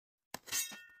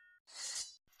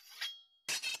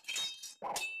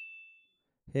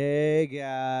Hey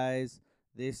guys,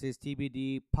 this is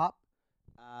TBD Pop,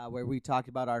 where we talk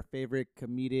about our favorite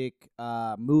comedic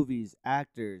movies,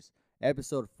 actors.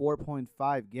 Episode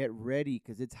 4.5. Get ready,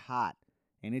 cause it's hot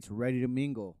and it's ready to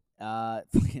mingle. I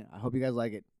hope you guys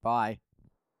like it. Bye.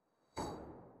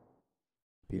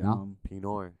 Penal?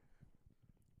 Pinor.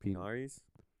 Pen- Pinoris?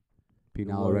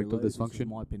 penile erectile dysfunction.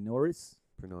 My Pinoris.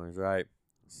 Pinoris, right.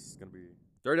 This is going to be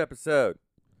third episode.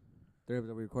 Are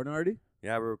we recording already?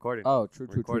 Yeah, we're recording. Oh, true.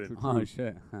 Recorded. Oh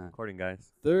shit! Recording,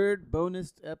 guys. Third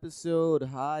bonus episode.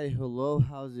 Hi, hello,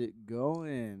 how's it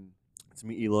going? It's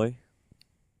me, Eloy.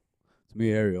 It's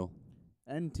me, Ariel.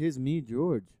 And 'tis me,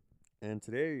 George. And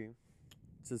today,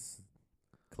 it's just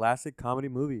classic comedy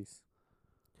movies.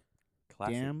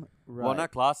 Classic. Damn right. Well,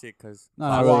 not classic, because No,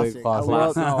 not really Classic.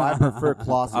 classic. I prefer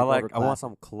classic. I over want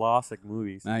some classic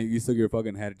movies. Nah, you stick your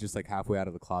fucking head just like halfway out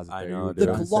of the closet. I there. know, You were dude. the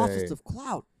trying to Colossus say- of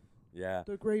Clout. Yeah.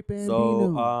 The Great Bambino.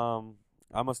 So,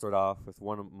 I'm going to start off with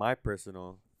one of my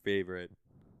personal favorite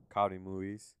comedy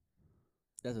movies.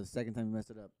 That's the second time you messed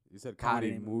it up. You said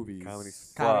Comedy comedy movies. Comedy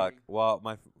Comedy. fuck. Well,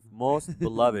 my most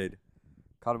beloved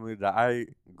comedy movie that I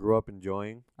grew up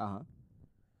enjoying, Uh-huh.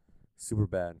 Super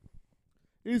Bad.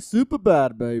 It's super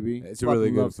bad, baby. It's a really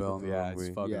Fucking good love film. Superbad. Yeah, it's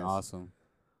movie. fucking Yes. awesome.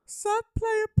 Sup,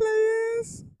 player,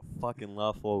 please. Fucking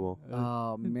love Fogel.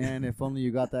 Oh, man, if only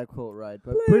you got that quote right.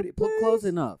 But Play, close please.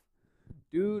 enough.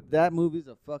 Dude, that movie's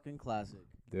a fucking classic.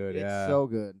 Dude, It's yeah. so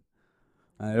good.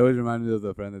 It always reminds me of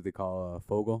the friend that they call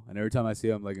Fogel. And every time I see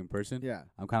him like in person, Yeah.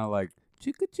 I'm kind of like,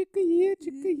 chicka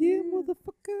yeah,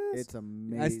 motherfuckers. It's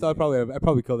amazing. I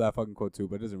probably killed that fucking quote too,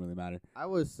 but it doesn't really matter. I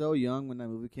was so young when that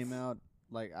movie came out.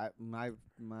 Like, my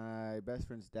best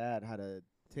friend's dad had to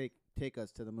take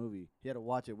us to the movie. He had to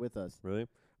watch it with us. Really?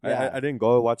 Yeah. I didn't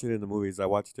go watch it in the movies. I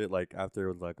watched it like after it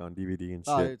was like on DVD and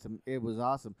Oh, shit. it was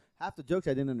awesome. Half the jokes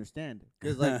I didn't understand.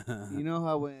 Because, like, you know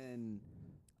how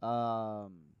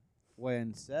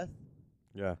when Seth,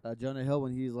 Yeah. Jonah Hill,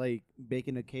 when he's, like,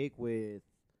 baking a cake with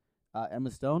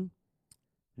Emma Stone,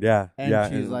 Yeah. and yeah.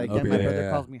 she's and- like, Okay, and my yeah, brother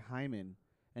yeah. calls me Hyman.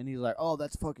 And he's like, oh,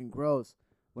 that's fucking gross.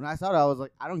 When I saw it, I was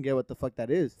like, I don't get what the fuck that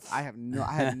is. I had no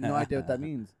idea what that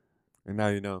means. and now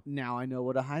you know. Now I know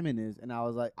what a hymen is. And I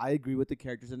was like, I agree with the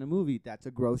characters in the movie. That's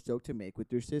a gross joke to make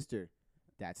with your sister.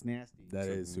 That's nasty. That It's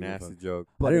a is super nasty fun. joke.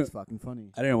 But I it's fucking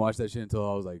funny. I didn't watch that shit until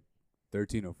I was like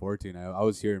 13 or 14. I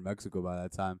was here in Mexico by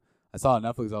that time. I saw it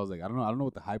on Netflix. I was like, I don't know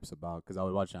what the hype's about, because I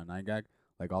would watch it on 9gag,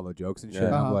 like all the jokes and shit. Yeah.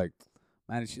 And I'm Uh-huh. like,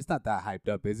 man, it's not that hyped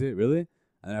up, is it really?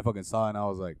 And then I fucking saw it and I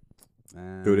was like,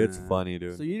 Dude, it's eh. funny,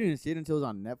 dude. So you didn't see it until it was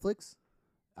on Netflix?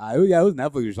 Yeah, it was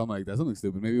Netflix or something like that, something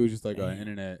stupid. Maybe it was just like an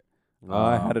internet.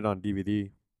 I had it on DVD.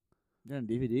 You're on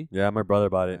DVD? Yeah, my brother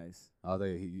bought it. Nice. I thought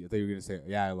you were gonna say,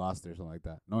 yeah, I lost it or something like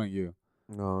that. Knowing you,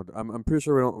 No, I'm pretty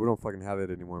sure we don't fucking have it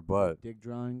anymore. But Dick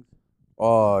drawings.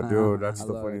 oh, dude, that's I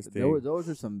the love funniest it. thing. Those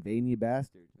are some veiny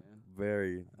bastards, man.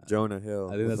 Very Jonah Hill.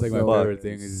 I think What that's the like my fuck? favorite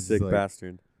thing. Is just Sick like,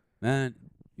 bastard. man,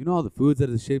 you know all the foods that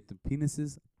are shaped of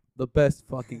penises, the best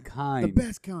fucking kind. The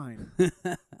best kind.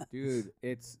 Dude,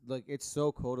 it's like it's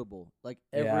so quotable. Like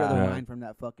every other Yeah. line from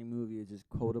that fucking movie is just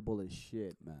quotable as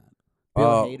shit. Man. Bill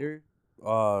Oh. Hader.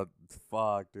 Oh,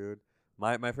 fuck, dude.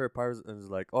 My favorite part was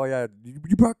like, oh yeah, you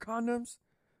brought condoms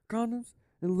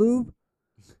and lube.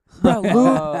 Brought lube.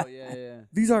 Oh yeah.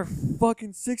 These are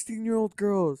fucking 16-year-old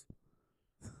girls.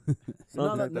 They're Something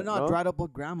not, like they're that, not no? dried up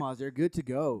with grandmas. They're good to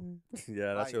go. Yeah,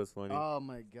 that Like, shit was funny. Oh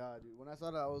my god, dude! When I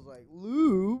saw that, I was like,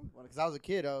 lube. Because I was a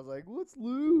kid, I was like, what's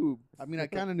lube? I mean, I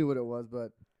kind of knew what it was,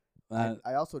 but Man,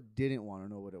 I also didn't want to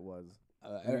know what it was.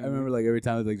 I remember like every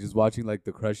time like just watching like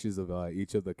the crushes of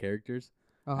each of the characters,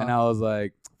 Uh-huh. and I was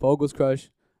like, Fogel's crush.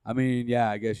 I mean, yeah,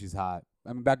 I guess she's hot.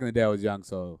 I mean, back in the day I was young,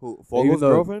 so Who, Fogel's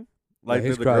though- girlfriend? Like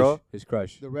his the crush, girl? his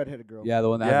crush. The redheaded girl. Yeah, the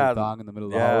one that Yeah, has the thong in the middle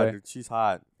of the Yeah, hallway. dude, she's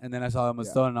hot. And then I saw Emma Yeah.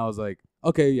 Stone, and I was like,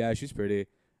 okay, yeah, she's pretty.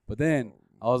 But then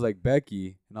I was like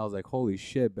Becky, and I was like, holy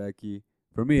shit, Becky.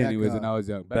 For me, anyways, Becca. when I was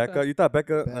young. Becca, you thought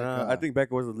Becca? Becca. I think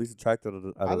Becca was the least attractive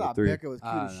out I of the thought three. Becca was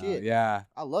cute I as don't know, shit. yeah.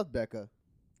 I love Becca.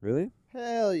 Really?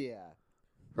 Hell yeah.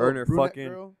 Her and her Little brunette fucking-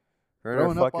 girl. Her and her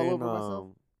Throwing up all fucking over myself?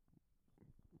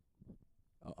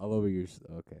 All over your.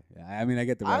 Okay. Yeah, I mean, I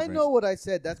get the I reference. know what I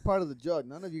said. That's part of the joke.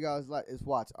 None of you guys is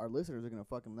watch. Our listeners are gonna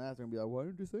fucking laugh. They're gonna be like, "Why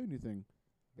didn't you say anything?"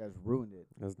 You guys ruined it.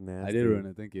 That's nasty. I did ruin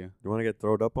it. Thank you. You want to get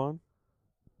throwed up on?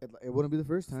 It wouldn't be the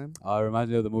first time. It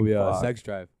reminds me of the movie Fuck. Sex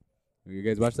Drive. You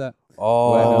guys watch that?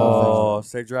 Oh,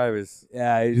 Sex Drive is.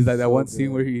 Yeah, it's just like that So one scene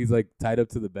good. where he's like tied up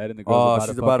to the bed and the girl's Oh, about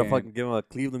she's to about to fucking fucking give him a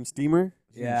Cleveland steamer.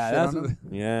 Yeah, Shit that's on him?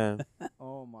 Yeah.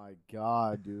 Oh my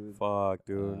god, dude. Fuck,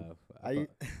 dude.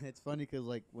 It's funny 'cause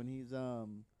like when he's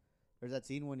there's that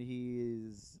scene when he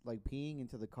is like peeing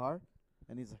into the car,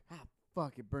 and he's like,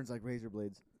 fuck, it burns like razor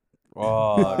blades.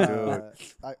 Oh,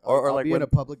 dude. Or I'll like be in when- a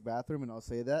public bathroom and I'll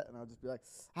say that, and I'll just be like,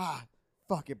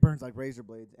 fuck, it burns like razor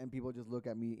blades, and people just look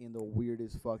at me in the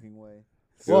weirdest fucking way.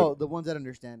 Dude. Well, the ones that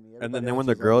understand me. And Everybody then else when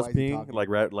the is girls why is he peeing,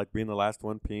 talking? like being the last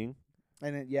one peeing,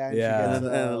 and then yeah, and Yeah. she and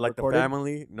gets then like recorded. the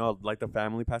family, no, like the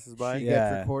family passes by. She Yeah.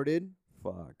 gets recorded.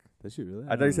 Fuck. Does she really?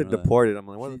 I thought you said don't know that. deported. I'm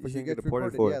like, what the She fuck you gets get deported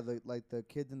recorded. for? Yeah, like the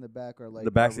kids in the back are like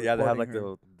The back are seat, yeah, they have like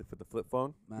recording her. the flip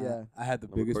phone. Man, Yeah. I had the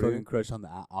The biggest recording? fucking crush on the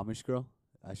Amish girl.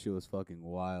 That shit was fucking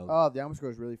wild. Oh, the Amish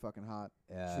girl is really fucking hot.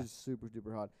 Yeah. She's super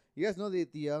duper hot. You guys know the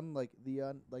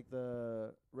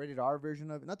rated R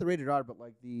version of it, not the rated R, but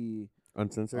like the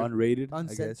Uncensored. Unrated. I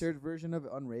guess. uncensored version of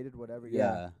it, unrated, whatever.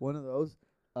 Yeah. One of those.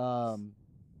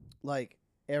 Like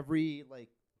every like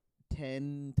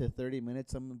 10 to 30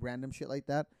 minutes, some random shit like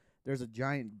that. There's a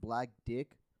giant black dick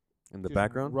In the just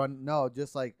background. No,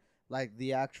 just like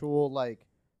the actual like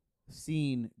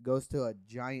scene goes to a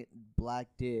giant black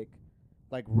dick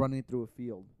like running through a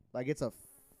field. Like it's a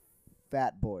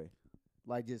fat boy.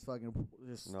 Like just fucking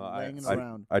just No, laying I-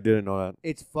 around. I didn't know that.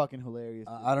 It's fucking hilarious.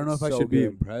 I don't know if It's I so should be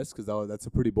good. impressed because that's a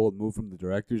pretty bold move from the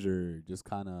directors, or just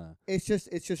kind of. It's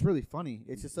just really funny.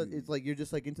 It's just it's like you're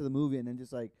just like into the movie and then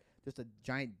just a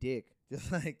giant dick,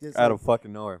 just like Out of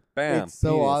fucking nowhere. Bam. It's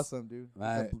so penis. awesome, dude. It's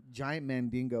Right. a giant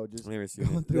mandingo just Let me see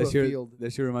going it. through a That shit, field.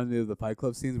 that shit reminds me of the Fight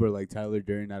Club scenes where like Tyler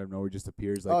Durden out of nowhere just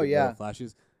appears like Oh, in yeah. little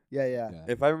flashes. Yeah, yeah.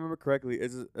 If I remember correctly,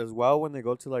 is as well when they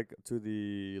go to like to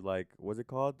the like what's it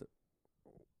called?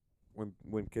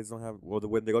 When kids don't have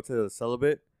when they go to the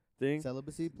celibate thing.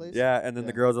 Celibacy place. Yeah, and then the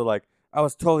Yeah. girls are like, I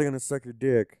was totally gonna suck your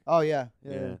dick. Oh yeah,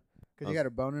 yeah. Yeah. Because That you was- got her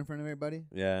boner in front of everybody.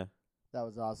 Yeah, That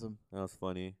was awesome. that was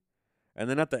funny. And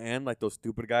then at the end, like those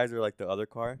stupid guys are like the other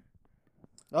car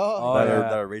Oh, Oh, that, yeah.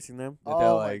 that are racing them. That they're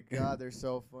Oh like- my god, they're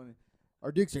so funny.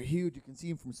 Our dicks are huge. You can see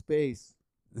them from space.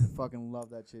 Fucking love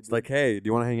that shit. It's dude. like, hey, do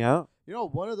you want to hang out? You know,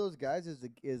 one of those guys is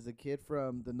the kid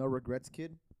from the No Regrets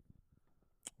kid.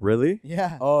 Really?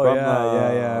 Yeah. Oh From, yeah,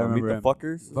 yeah, yeah. I Meet remember the him.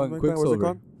 Fuckers. or something Fucking like that? What's it Quicksilver.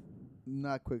 called?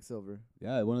 Not Quicksilver.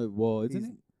 Yeah, one of the isn't he's,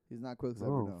 it? he's not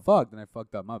Quicksilver. Oh. No. Fuck, then I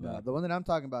fucked up. My No, bad. the one that I'm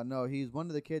talking about. No, he's one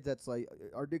of the kids that's like,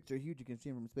 our dicks are huge. You can see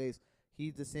him from space.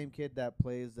 He's the same kid that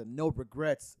plays the No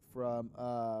Regrets from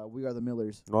We Are the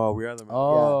Millers. Oh, we are the.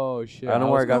 Oh shit! I don't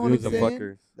know where I was got what these I'm the saying?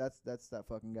 fuckers. That's that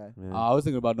fucking guy. Yeah. I was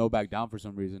thinking about No Back Down for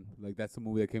some reason. Like that's the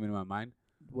movie that came into my mind.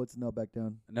 What's No Back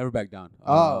Down? Never Back Down.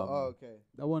 Oh, okay.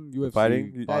 That one UFC Fighting?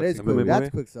 boxing That is the Quick, movie? that's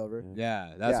Quicksilver.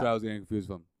 Yeah, that's Yeah. what I was getting confused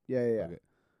from. Yeah, yeah, Okay.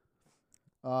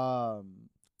 yeah.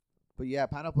 But yeah,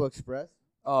 Pineapple Express.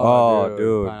 Oh,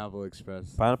 dude. Pineapple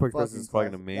Express. Pineapple Express is fucking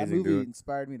classic. amazing, That movie dude.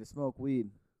 inspired me to smoke weed.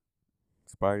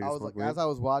 Inspired you I to was smoke like, as weed? I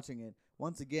was watching it,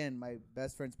 once again, my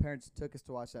best friend's parents took us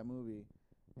to watch that movie,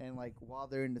 and like while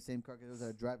they're in the same car, because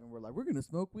they're driving, we're like, we're gonna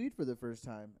smoke weed for the first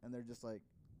time, and they're just like,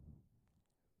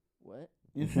 what?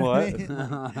 You know what I What?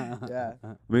 mean? Yeah.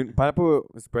 I mean, Pineapple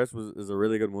Express is a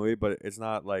really good movie, but it's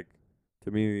not like,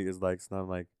 to me, it's not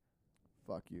like.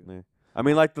 Fuck you. Nah. I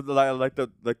mean, like the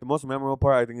most memorable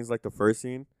part, I think, is like the first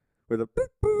scene where the.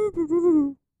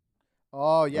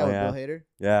 Oh yeah, Oh, with yeah. Bill Hader.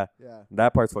 Yeah, Yeah.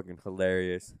 that part's fucking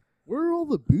hilarious. Where are all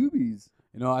the boobies?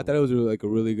 You know, I thought it was like a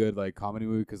really good like comedy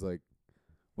movie because like,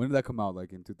 when did that come out?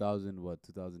 Like in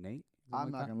 2008?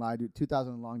 I'm not gonna lie, dude.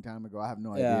 2000 a long time ago. I have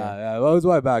no Yeah, idea. yeah. Well, it was a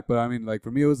while back, but I mean, like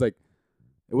for me, it was like,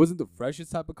 it wasn't the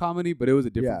freshest type of comedy, but it was a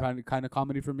different Yeah. kind of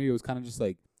comedy for me. It was kind of just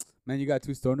like, man, you got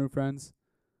two stoner friends.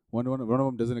 One of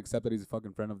them doesn't accept that he's a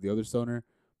fucking friend of the other stoner.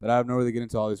 But I don't really get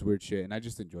into all this weird shit, and I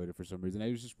just enjoyed it for some reason.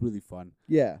 It was just really fun.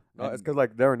 Yeah. No, it's And- because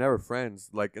like they were never friends.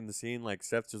 Like in the scene, like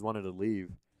Seth just wanted to leave.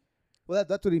 Well,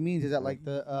 that's what he means. Is that like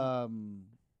the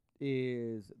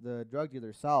is the drug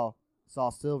dealer Saul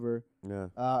Silver?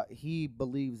 Yeah. He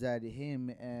believes that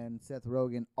him and Seth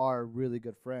Rogen are really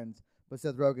good friends, but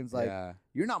Seth Rogen's like, yeah.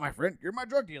 "You're not my friend. You're my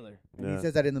drug dealer." And Yeah. he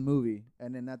says that in the movie,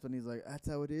 and then that's when he's like, "That's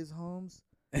how it is, Holmes."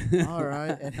 All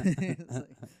right,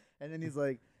 and then he's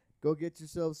like, "Go get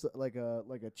yourself like a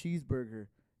cheeseburger.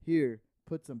 Here,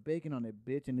 put some bacon on it,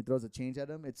 bitch." And he throws a change at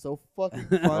him. It's so fucking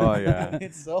funny. Oh, yeah.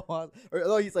 It's so awesome. Or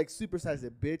no, he's like, "Supersize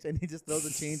it, bitch," and he just throws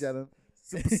a change at him.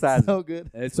 Super It's sad. so good.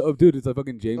 It's dude, it's like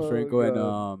fucking James Oh, Franco and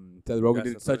God. Seth Rogen Yeah,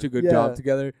 did Seth such a Rogen. good Yeah. job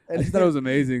together. I And just thought it was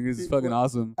amazing. It was He- fucking well,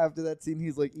 awesome. After that scene,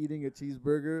 he's like eating a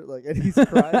cheeseburger, like, and he's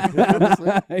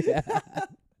crying. Yeah.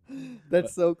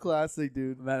 That's so classic,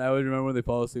 dude. Man, I always remember when they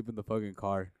fall asleep in the fucking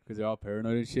car because they're all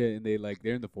paranoid and shit, and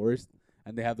they're in the forest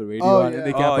and they have the radio Oh, on yeah. and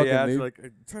they can't Oh fucking yeah, it's leave. like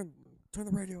turn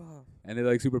the radio off. And they're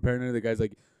like super paranoid. The guy's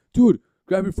like, dude,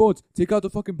 grab your phones, take out the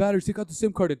fucking batteries, take out the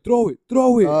SIM card and throw it.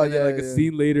 Oh, And then yeah, like yeah. a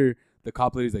scene later, the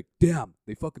cop lady's like, damn,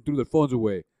 they fucking threw their phones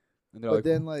away. And they're But like,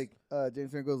 then, like,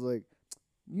 James Franco's like,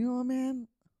 you know what, man?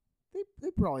 They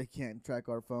probably can't track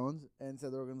our phones. And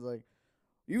Seth Rogen's like,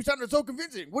 You sounded so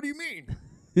convincing. What do you mean?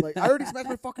 Like, I already smashed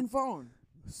my fucking phone.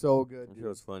 So good, That dude. shit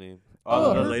was funny.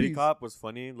 Oh, The lady herpes. cop was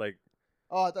funny. Like,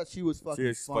 Oh, I thought she was fucking she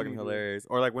was funny, fucking dude. hilarious.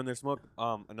 Or like when they smoke.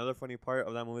 Another funny part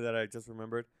of that movie that I just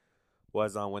remembered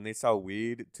was when they sell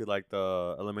weed to like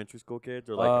the elementary school kids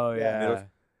or like oh yeah. middle, yeah.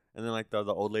 and then like the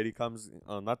old lady comes.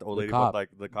 Not the old The lady, cop. but like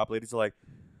the cop ladies are like,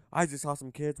 I just saw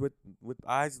some kids with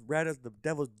eyes red as the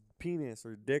devil's penis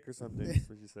or dick or something. That's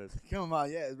what she says. Come on,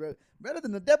 yeah, it's better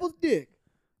than the devil's dick.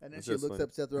 And then That's she just looks funny.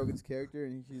 up Seth Rogen's character,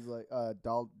 and she's like,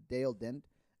 Dale Dent,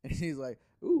 and she's like,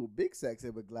 ooh, big sexy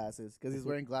with glasses, because he's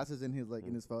wearing glasses in his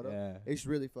in his photo. Yeah. It's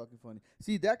really fucking funny.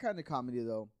 See, that kind of comedy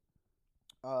though,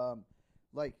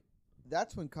 like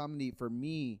that's when comedy for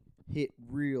me hit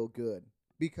real good,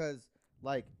 because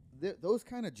like those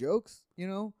kind of jokes,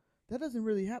 that doesn't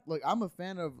really happen. Like I'm a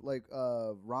fan of like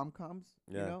rom-coms.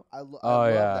 Yeah. You know, I Oh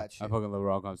love yeah. that shit. I fucking love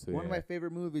rom-coms too. One of my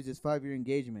favorite movies is 5 Year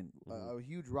Engagement, Mhm. a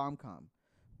huge rom-com.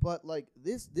 But like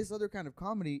this other kind of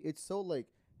comedy, it's so like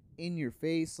in your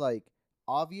face, like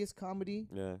obvious comedy.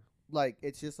 Yeah. Like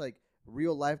it's just like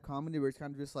real life comedy where it's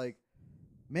kind of just like,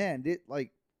 man,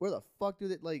 like where the fuck do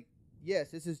they like?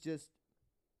 Yes, this is just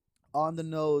on the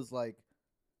nose. Like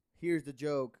here's the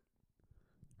joke.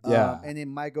 Yeah. And it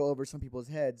might go over some people's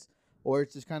heads, or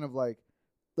it's just kind of like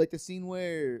the scene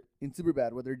where in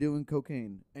Superbad where they're doing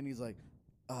cocaine and he's like,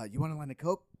 you want a line of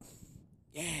coke?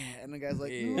 Yeah, and the guy's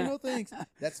like, no, thanks.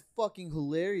 That's fucking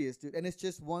hilarious, dude. And it's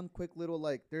just one quick little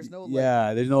like, there's no like,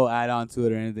 yeah, there's no add-on to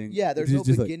it or anything. yeah, there's It's no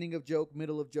just like- beginning of joke,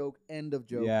 middle of joke, end of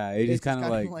joke. yeah, it's just kind of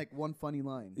kinda like one funny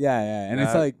line. yeah, and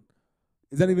it's Yeah. like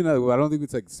it's not even I don't think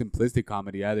it's like simplistic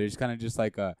comedy either. It's kind of just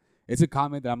like it's a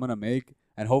comment that I'm gonna make,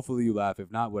 and hopefully you laugh.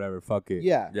 If not, whatever, fuck it.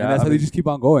 Yeah. Yeah, and that's I how they mean- just keep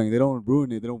on going. They don't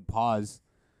ruin it. They don't pause.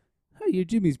 Hey, you're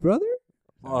Jimmy's brother.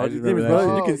 Oh, I you just remember that brother,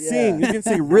 shit. you can Oh, sing. yeah. You can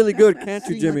sing really good, can't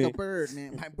you, Sing Jimmy? like a bird,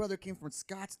 man. My brother came from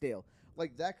Scottsdale.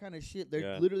 Like that kind of shit. They're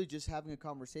Yeah. literally just having a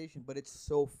conversation, but it's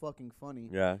so fucking funny.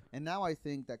 Yeah. And now I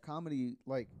think that comedy,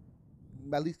 like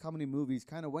at least comedy movies,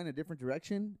 kind of went a different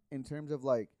direction in terms of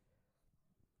like,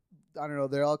 I don't know.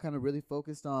 They're all kind of really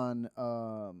focused on.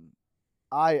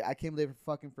 I can't believe I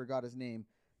fucking forgot his name.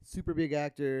 Super big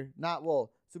actor,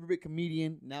 super big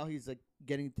comedian. Now he's like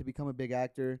getting to become a big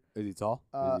actor. Is he tall?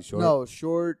 Is he short? No,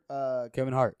 short.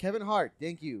 Kevin Hart. Kevin Hart.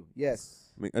 Thank you.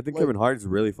 Yes. I mean, I think Like- Kevin Hart is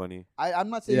really funny. I'm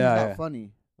not saying Yeah, he's not yeah.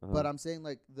 funny, Uh-huh. but I'm saying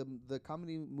like the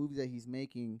comedy movies that he's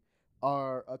making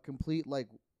are a complete like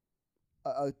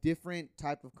a different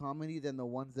type of comedy than the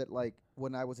ones that like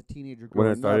when I was a teenager When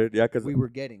growing it started, yeah, because up we were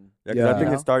getting. I Yeah. think You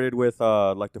it know? started with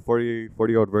like the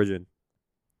 40-year-old virgin.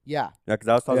 Yeah, Yeah, because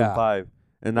that was 2005,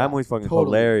 and Yeah, that movie's fucking totally.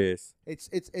 hilarious.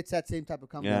 it's that same type of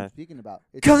comedy Yeah. I'm speaking about.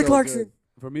 It's Kelly so Clarkson. good.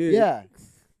 For me, Yeah,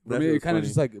 For That me, shit it was kind of funny.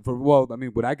 just like I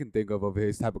mean, what I can think of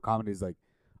his type of comedy is like,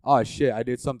 oh shit, I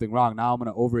did something wrong. Now I'm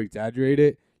gonna over exaggerate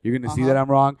it. You're gonna see that Uh-huh. I'm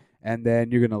wrong, and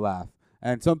then you're gonna laugh.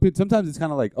 And sometimes it's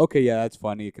kind of like, okay, yeah, that's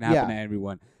funny. It can happen Yeah. to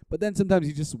everyone. But then sometimes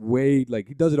he just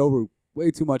he does it over way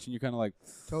too much, and you're kind of like,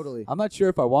 totally. I'm not sure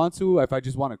if I want to, if I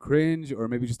just want to cringe, or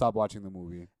maybe just stop watching the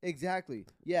movie. Exactly.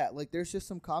 Yeah, like there's just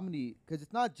some comedy because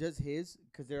it's not just his.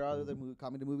 Because there are other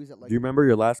comedy movies that like Do you remember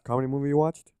your last comedy movie you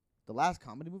watched? the last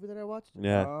comedy movie that I watched.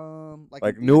 Yeah. Like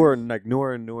in newer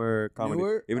theaters? comedy,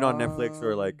 Newer? even on Netflix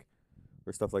or Um, like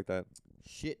or stuff like that.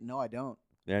 Shit, no, I don't.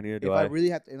 Yeah, neither If do I I. really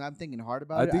have to, and I'm thinking hard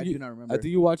about I it, I think do you- not remember. I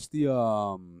think you watched the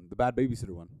Bad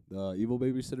Babysitter one, the Evil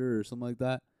Babysitter or something like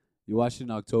that. You watched it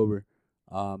in October.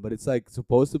 But it's like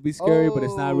supposed to be scary, but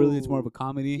it's not really. It's more of a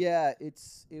comedy. Yeah, it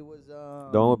was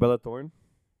The one with Bella Thorne.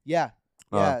 Yeah,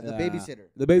 Oh. yeah, the Yeah. babysitter,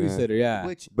 The Babysitter, yeah.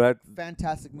 which But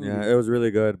fantastic movie. yeah, it was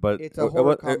really good. But It's a horror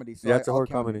wa- comedy, so yeah, it's a I'll horror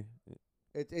count comedy.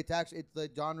 It's actually the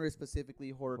genre is specifically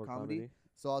horror Horror comedy.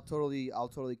 So I'll totally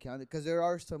count it because there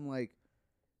are some like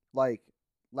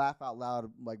laugh out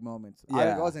loud like moments.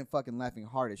 Yeah. I wasn't fucking laughing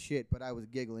hard as shit, but I was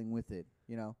giggling with it.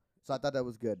 So I thought that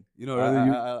was good. You know, earlier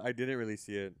you, I didn't really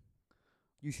see it.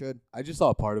 You should. I just saw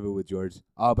a part of it with George.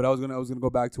 But I was gonna go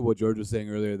back to what George was saying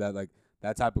earlier, that like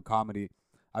that type of comedy.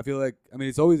 I feel like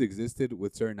it's always existed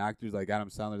with certain actors like Adam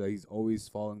Sandler, that he's always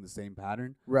following the same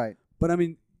pattern. Right. But I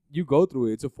mean, you go through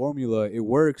it. It's a formula. It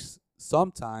works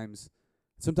sometimes.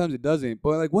 Sometimes it doesn't.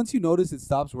 But like once you notice it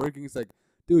stops working, it's like,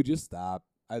 dude, just stop.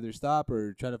 Either stop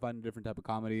or try to find a different type of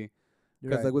comedy.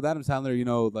 Because Right. like with Adam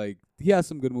Sandler, like he has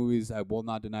some good movies. I will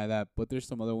not deny that. But there's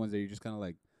some other ones that you're just kind of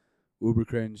like uber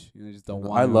cringe. Just don't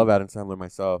want. I love Adam Sandler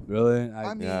myself. Really?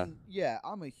 I mean, yeah. yeah,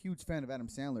 I'm a huge fan of Adam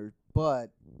Sandler,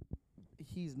 but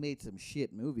he's made some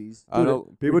shit movies. I don't Dude,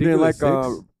 know. People didn't like.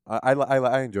 Ridiculous Six?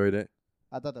 I enjoyed it.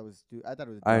 I thought that was I thought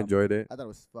it was. I dumb. enjoyed it. I thought it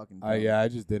was fucking. Dumb. I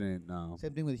just didn't know.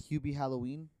 Same thing with Hubie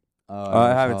Halloween. I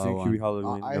haven't saw seen one. QB Halloween.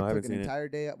 I No, I took haven't an seen it. entire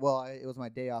day. Well, it was my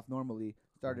day off normally.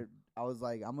 started. I was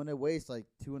like, I'm gonna waste like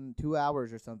 2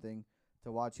 hours or something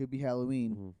to watch Who Be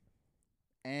Halloween,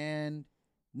 and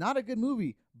not a good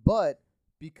movie, but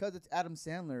because it's Adam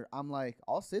Sandler, I'm like,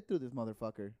 I'll sit through this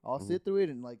motherfucker. I'll sit through it,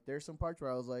 and like, there's some parts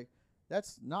where I was like,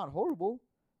 that's not horrible,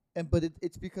 but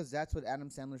it's because that's what Adam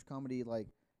Sandler's comedy like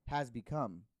has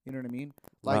become. You know what I mean?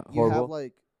 Like Not you have horrible?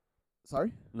 like,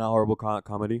 sorry. Not horrible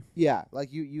comedy. Yeah, like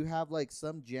you have like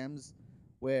some gems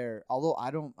where, although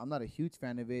I'm not a huge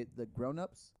fan of it. The Grown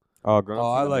Ups, Oh, Grown Ups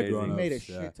I is like amazing. Grown it Ups. made a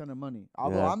yeah. shit ton of money.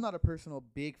 Although Yeah. I'm not a personal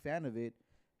big fan of it,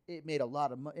 it made a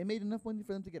lot of money. It made enough money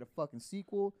for them to get a fucking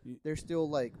sequel. They're still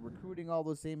like recruiting all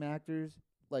those same actors,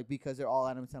 like because they're all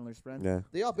Adam Sandler's friends. Yeah.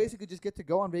 They all basically just get to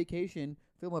go on vacation,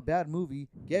 film a bad movie,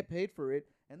 get paid for it,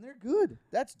 and they're good.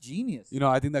 That's genius. You know,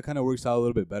 I think that kind of works out a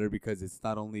little bit better because it's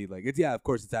not only like it's of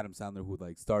course it's Adam Sandler who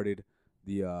like started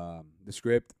the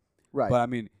script, right? but I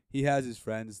mean he has his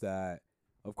friends that,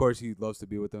 of course, he loves to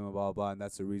be with them and blah blah, and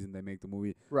that's the reason they make the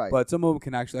movie. right. But some of them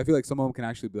can actually, I feel like some of them can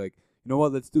actually be like, you know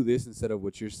what, let's do this instead of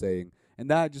what you're saying, and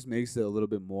that just makes it a little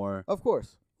bit more of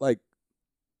course. like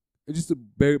it's just a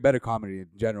better comedy in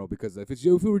general. Because if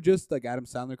it were just like Adam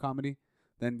Sandler comedy,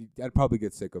 then I'd probably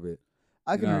get sick of it.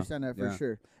 I can Yeah, understand that for yeah.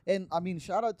 sure. And I mean,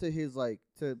 shout out to his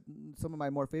to some of my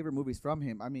more favorite movies from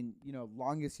him. I mean,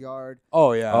 Longest Yard.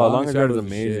 Oh yeah, Oh, Longest Yard is was the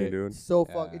amazing, shit. dude. So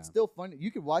Yeah. It's still funny. You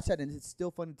can watch that and it's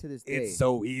still funny to this day. It's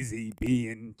so easy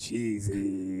being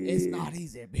cheesy. It's not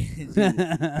easy,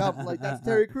 bitch. Come, like that's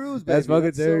Terry Crews, baby. That's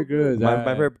fucking so Terry good. Crews. My Alright.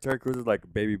 favorite Terry Crews is like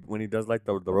baby when he does like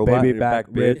the robot Baby in back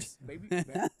bitch. Baby,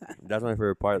 That's my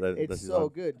favorite part. That it's he's so on.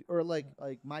 good. Or like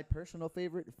my personal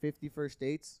favorite, 50 First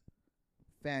Dates.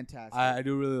 Fantastic. I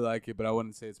do really like it, but I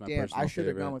wouldn't say it's my Damn, personal I should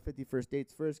have favorite. gone with 50 First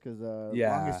Dates first because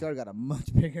Yeah. Longest Yard got a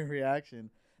much bigger reaction.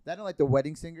 That and like The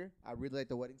Wedding Singer. I really like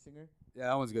The Wedding Singer. Yeah,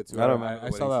 that one's good too. I don't remember. I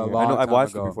the saw Wedding that a Singer. long I know I've time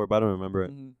watched ago. it before, but I don't remember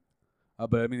it. Mhm.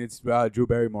 But I mean, it's Drew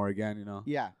Barrymore again, you know.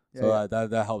 Yeah. So yeah.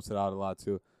 that helps it out a lot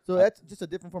too. So that's just a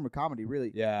different form of comedy,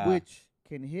 really. Yeah. Which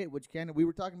can hit, which can. We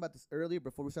were talking about this earlier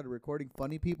before we started recording.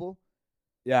 Funny people.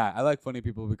 Yeah, I like Funny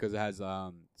People because it has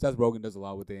Seth Rogen does a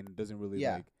lot with it and it doesn't really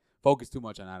Yeah. like focus too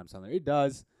much on Adam Sandler. It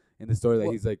does in the story that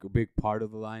Well, he's like a big part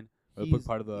of the line, or a big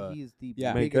part of the. He's the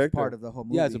yeah. Main biggest character. part of the whole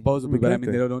movie. Yeah, supposedly, Main but I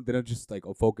mean character. they don't just like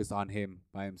focus on him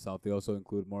by himself. They also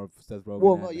include more of Seth Rogen.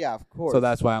 Well, and- no, yeah, of course. So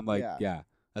that's why I'm like, Yeah. yeah,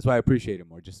 that's why I appreciate it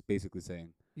more. Just basically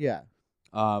saying. Yeah.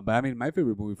 But I mean, my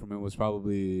favorite movie from him was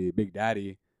probably Big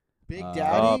Daddy. Big Oh,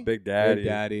 Daddy. Oh, Big Daddy. Big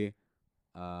Daddy.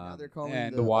 Now they're calling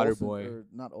and the the Water Olsen, Boy. or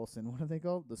not Olsen. What are they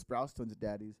called? The Sprouse twins'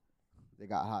 daddies. They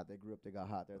got hot. They grew up. They got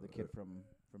hot. They're the kid from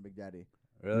Big Daddy.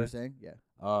 You Really? were saying?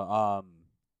 Yeah.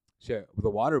 Shit. The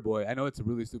Water Boy. I know it's a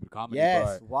really stupid comedy,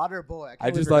 Yes, but Water Boy.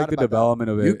 I just like the development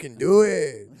of it. do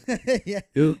it. yeah.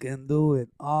 You can do it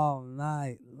all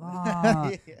night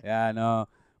long. Yeah, I know.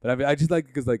 But I mean, I just like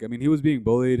because like I mean he was being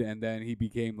bullied and then he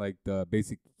became like the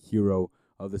basic hero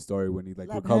of the story when he like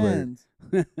Slap recovered. hands.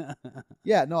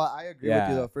 Yeah, no, I agree with Yeah.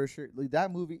 you though for sure. Like,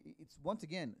 that movie, it's once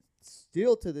again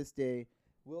still to this day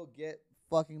will get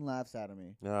fucking laughs out of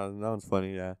me No, that one's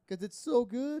funny. Yeah. because it's so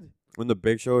good. When the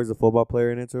Big Show is a football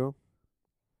player in it too.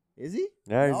 Is he?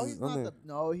 Yeah, no, he's he's on not. there.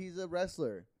 No, he's a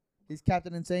wrestler. He's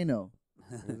Captain Insano.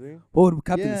 Is he? What would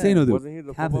Captain Yeah. Insano do? Wasn't he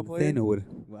the Captain football player? Insano would.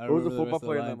 Who was the football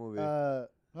player in that movie?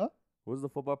 Huh? Who was the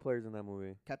football players in that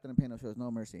movie? Captain Impano shows no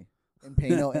mercy.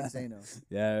 Impano Insano.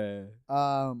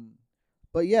 Yeah.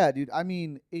 But yeah, dude. I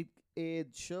mean, it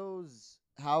shows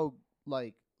how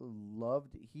like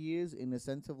loved he is in the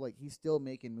sense of like he's still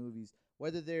making movies,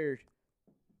 whether they're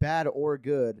bad or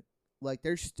good. Like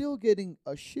they're still getting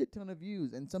a shit ton of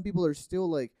views, and some people are still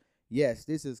like, "Yes,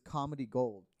 this is comedy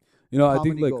gold." You know, I Comedy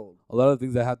think like gold. a lot of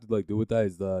things that have to like do with that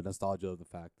is the nostalgia of the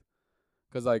fact.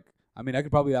 Because like I mean, I could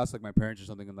probably ask like my parents or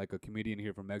something, and like a comedian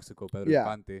here from Mexico, Pedro Yeah.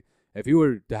 Infante, if he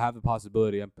were to have the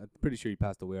possibility, I'm pretty sure he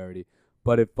passed away already.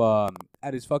 But if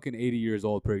at his fucking 80 years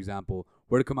old, for example,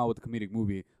 were to come out with a comedic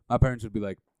movie, my parents would be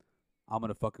like, I'm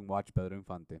gonna fucking watch Pedro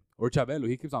Infante or Chabelo.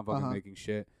 He keeps on fucking Uh-huh. making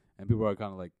shit, and people are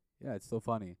kind of like, yeah, it's still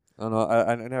funny. I don't know.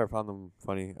 I never found them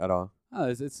funny at all.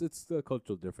 It's the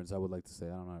cultural difference. I would like to say.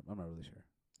 I'm not really sure.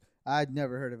 I'd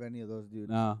never heard of any of those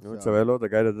dudes. No, You know So- Chabelo, the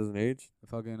guy that doesn't age?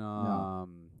 fucking El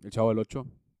Chavo el Ocho.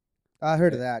 I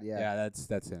heard of that. Yeah, Yeah.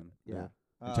 that's him. Yeah.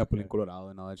 And Chapulín Colorado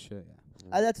and all that shit.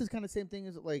 Yeah. That's just kind of same thing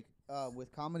as like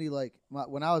with comedy. Like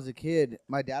when I was a kid,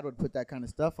 my dad would put that kind of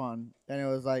stuff on, and it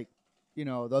was like,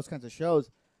 those kinds of shows.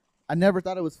 I never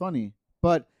thought it was funny,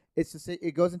 but it's the same.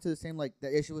 It goes into the same like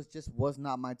the issue was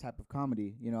not my type of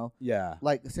comedy. Yeah.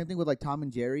 Like the same thing with like Tom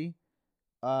and Jerry.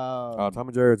 Tom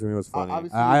and Jerry to me was funny.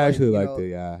 obviously, I like, actually liked it.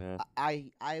 Yeah. Yeah.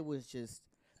 I was just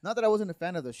not that I wasn't a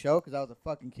fan of the show because I was a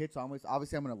fucking kid, so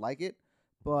obviously I'm gonna like it,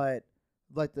 but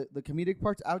like the comedic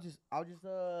parts, I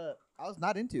was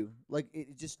not into. Like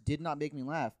it just did not make me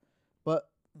laugh. But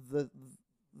the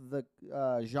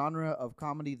genre of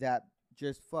comedy that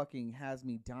just fucking has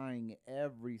me dying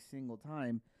every single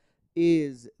time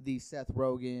is the Seth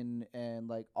Rogen and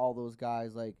like all those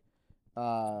guys like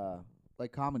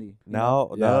comedy. you know?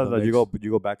 Now, Yeah, now the that mix.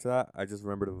 you go back to that, I just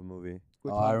remembered of a movie.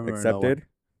 Which Oh, one? I remember that one. Accepted.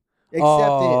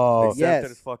 Oh. Accepted. Accepted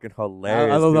Yes. is fucking I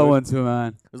hilarious. love that dude. one too,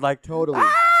 man. It's like Totally.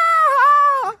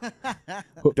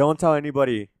 don't tell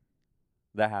anybody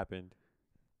that happened.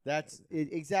 That's it,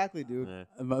 exactly, dude. Yeah.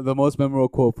 The most memorable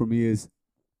quote for me is,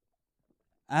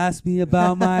 "Ask me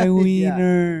about my Yeah.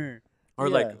 wiener." Or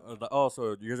Yeah. like, oh,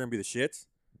 so you guys gonna be the shits?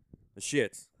 The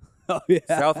shits. Oh yeah.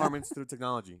 South Arm Institute of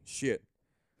Technology. Shit.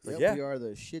 Like, Yep, yeah. we are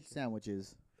the shit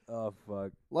sandwiches. Oh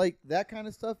fuck. Like that kind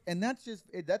of stuff, and that's just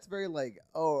that's very like,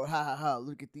 oh, ha ha ha,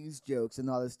 look at these jokes and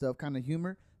all this stuff, kind of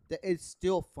humor. That it's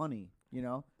still funny, you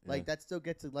know. Like Yeah. that still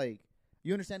gets to like,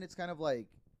 you understand? It's kind of like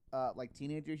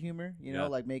teenager humor, you know, Yeah.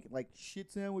 like make like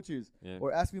shit sandwiches Yeah.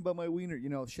 or ask me about my wiener, you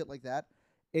know, shit like that.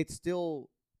 It's still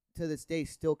to this day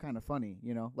still kind of funny,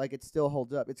 you know, like it still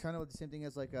holds up. It's kind of the same thing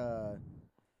as like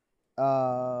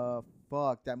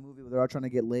fuck that movie where they're all trying to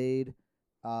get laid.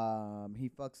 He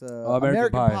fucks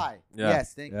American Pie. Yeah.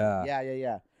 Yes, thank Yeah. you.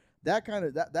 Yeah. That kind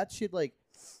of that shit, like,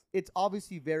 it's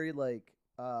obviously very like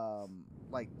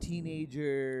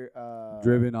teenager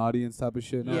Driven audience type of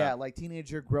shit. No? Yeah, like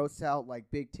teenager gross out like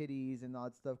big titties and all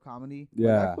that stuff comedy.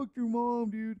 Yeah. Like, I fucked your mom,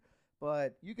 dude.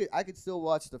 But I could still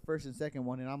watch the first and second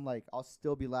one, and I'm like, I'll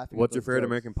still be laughing. What's at your those favorite jokes.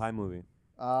 American Pie movie?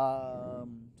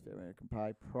 Favorite American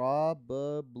Pie,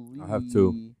 probably. I have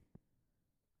two.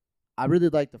 I really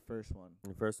like the first one.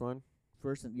 The first one?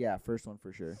 First one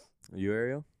for sure. You,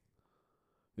 Ariel?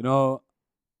 You know,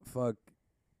 fuck.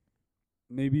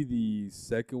 Maybe the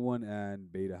second one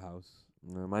and Beta House.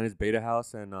 No, mine is Beta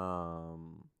House and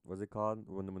what's it called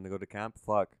when they go to camp?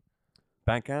 Fuck,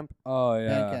 band camp. Oh yeah.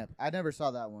 Bandcamp. I never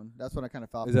saw that one. That's when I kind of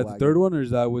fell off Is the that the wagon. third one or is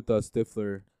that with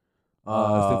Stifler?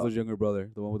 Uh, Stifler's younger brother,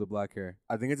 the one with the black hair.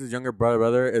 I think it's his younger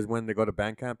brother. Is when they go to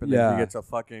band camp and then Yeah. he gets a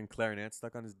fucking clarinet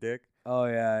stuck on his dick. Oh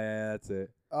yeah, that's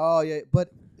it. Oh yeah, but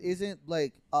isn't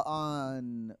like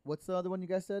on what's the other one you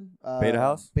guys said? Beta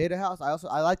House? Beta House.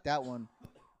 I like that one,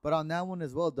 but on that one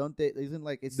as well, don't they? Isn't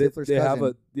like it's They Stifler's have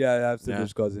cousin? they have Yeah.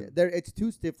 Stifler's cousin. There, it's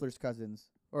two Stifler's cousins,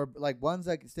 or like one's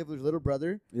like Stifler's little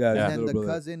brother, Yeah, Yeah. his and then little the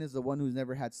brother. cousin is the one who's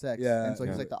never had sex. Yeah, and so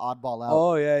he's yeah. like the oddball out.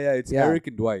 Oh yeah, it's Yeah. Eric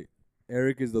and Dwight.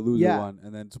 Eric is the loser Yeah. one,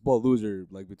 and then loser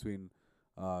like between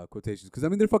quotations. Because I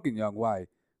mean they're fucking young.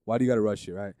 Why do you gotta rush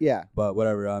it, right? Yeah. But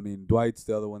whatever. I mean Dwight's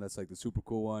the other one that's like the super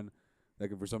cool one that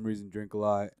can for some reason drink a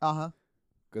lot. Uh-huh.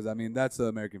 Because I mean that's the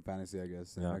American fantasy, I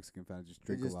guess. And Yeah. Mexican fantasy just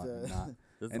drink Just, a lot. And not.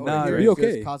 Just And over nah, here be it's just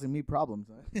okay. causing me problems.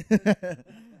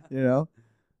 You know.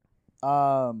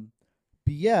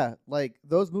 But yeah, like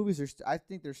those movies are. I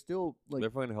think they're still like they're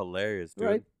fucking hilarious, dude.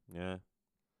 Right. Yeah.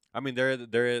 I mean,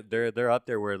 they're up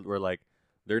there where like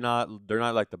they're not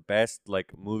like the best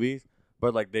like movies,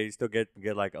 but like they still get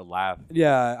like a laugh.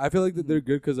 Yeah, I feel like that they're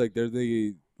good because like they're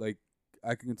the like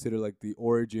I can consider like the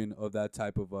origin of that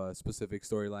type of specific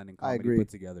storyline and I comedy agree. put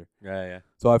together. Yeah.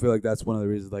 So I feel like that's one of the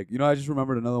reasons. Like I just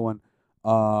remembered another one.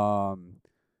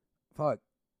 Fuck,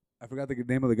 I forgot the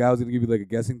name of the guy. I was gonna give you like a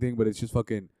guessing thing, but it's just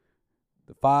fucking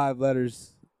the 5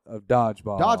 letters of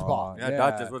dodgeball. Dodgeball. Yeah,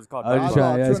 dodge. That's what it's called. I was just Dodgeball.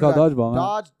 trying- yeah, it's called dodgeball, man.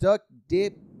 Dodge, duck,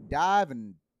 dip, dive,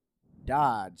 and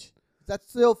dodge. That's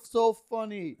still so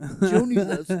funny. Junior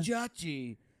loves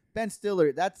Chachi. Ben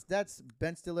Stiller. That's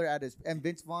Ben Stiller at his and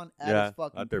Vince Vaughn at Yeah, his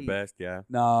fucking at their peak. best. Yeah.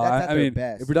 No, That's at I their mean,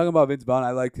 best. if we're talking about Vince Vaughn,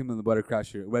 I liked him in the Wedding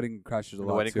Crashers a The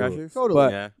lot Wedding too. Crashers. Totally.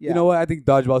 But Yeah. Yeah. you know what? I think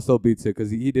dodgeball still beats it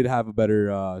because he did have a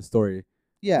better story.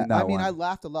 Yeah, in that I mean, one. I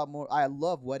laughed a lot more. I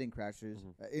love Wedding Crashers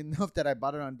Mhm. enough that I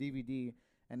bought it on DVD,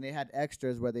 and they had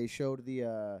extras where they showed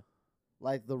the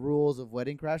like the rules of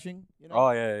wedding crashing. You know?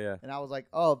 Oh yeah. And I was like,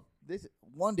 oh, this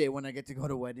one day when I get to go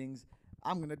to weddings,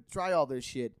 I'm gonna try all this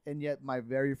shit. And yet, my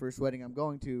very first wedding I'm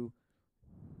going to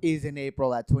is in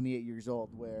April at 28 years old,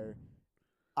 where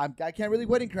I can't really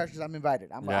wedding crash because I'm invited.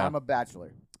 Yeah. I'm a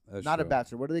bachelor, That's not a true.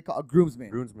 bachelor. What do they call a groomsman?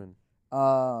 Groomsman.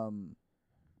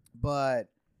 But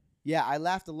yeah, I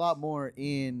laughed a lot more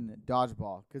in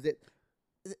Dodgeball because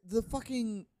the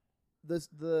fucking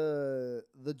the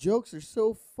jokes are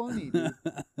so funny, dude.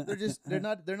 they're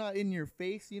not in your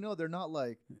face, you know. They're not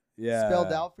like Yeah.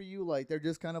 spelled out for you. Like they're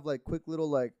just kind of like quick little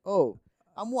like, oh,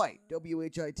 I'm white,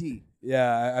 WHIT.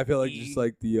 Yeah, I feel like just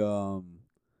like the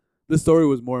story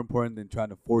was more important than trying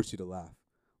to force you to laugh.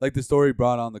 Like the story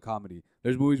brought on the comedy.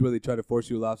 There's movies where they try to force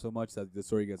you to laugh so much that the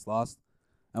story gets lost.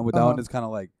 And with that one, it's kind of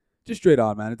like just straight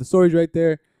on, man. If the story's right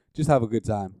there, just have a good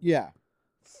time. Yeah.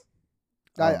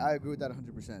 I agree with that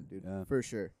 100%, dude. Yeah. For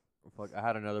sure. Fuck, I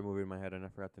had another movie in my head and I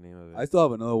forgot the name of it. I still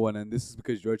have another one, and this is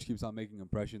because George keeps on making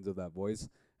impressions of that voice,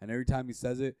 and every time he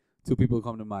says it, two people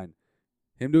come to mind: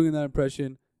 him doing that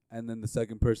impression, and then the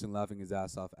second person laughing his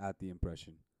ass off at the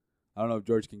impression. I don't know if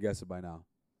George can guess it by now.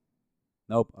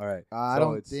 Nope. All right. I So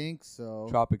don't it's think so.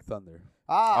 Tropic Thunder.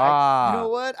 You know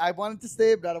what? I wanted to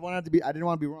say it, but I don't want it to be. I didn't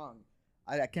want to be wrong.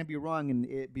 I can't be wrong and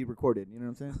it be recorded. You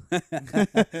know what I'm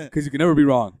saying? Because you can never be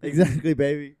wrong. Exactly,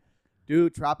 baby.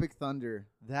 Dude, Tropic Thunder.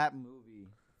 That movie.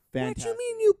 Fantastic. What you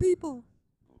mean, you people?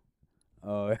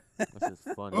 Oh, This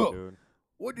is funny, Oh. dude.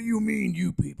 What do you mean,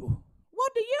 you people?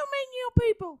 What do you mean, you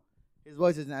people? His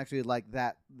voice isn't actually like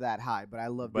that high, but I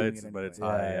love But doing it's- it but anyway. it's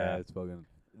high. yeah, yeah. it's fucking.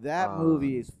 That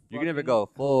movie is You can even fucking go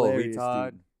full hilarious,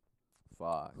 retard.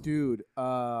 Fuck. Dude,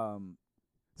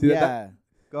 See, yeah.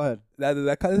 Go ahead.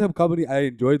 that kind of comedy, I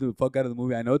enjoyed the fuck out of the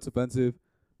movie. I know it's offensive,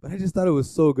 but I just thought it was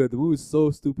so good. The movie was so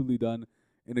stupidly done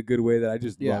in a good way that I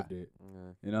just Yeah. loved it.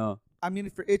 Yeah. You know? I mean,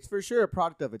 it's for sure a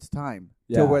product of its time.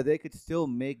 Yeah. To where they could still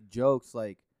make jokes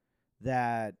like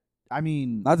that. I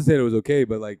mean, Not to say it was okay,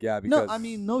 but like, yeah, because. no, I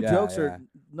mean, no yeah, jokes yeah. are.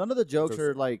 None of the jokes Jokes-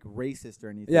 are like racist or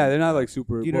anything. Yeah, they're not like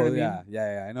super. Do you know what I mean? Yeah,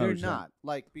 yeah, I know. They're what you're saying. not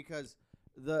like because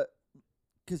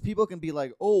people can be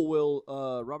like, oh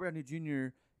well, Robert Downey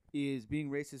Jr. is being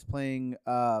racist playing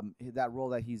that role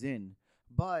that he's in,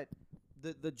 but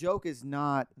the joke is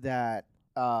not that.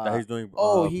 That he's doing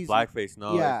he's blackface.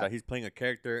 No, yeah. it's that he's playing a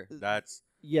character that's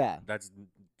yeah.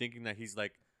 thinking that he's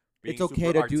like being It's okay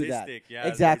super to do that. artistic. Yeah,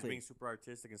 Exactly. He's being super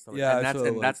artistic and stuff. Yeah, like that. so,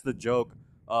 like- That's the joke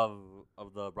of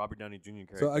the Robert Downey Jr.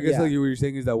 character. So I guess Yeah. like what you're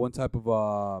saying is that one type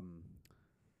of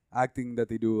acting that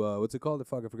they do. What's it called?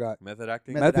 Fuck, I forgot. method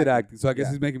acting. acting. Method acting. So I guess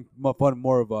Yeah. he's making fun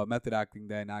more of method acting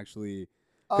than actually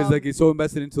because like he's so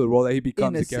invested into the role that he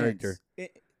becomes in a character. sense.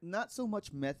 Not so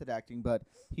much method acting, but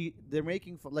they're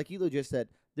making fun, like Elo just said,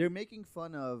 they're making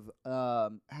fun of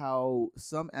how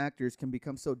some actors can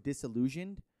become so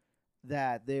disillusioned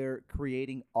that they're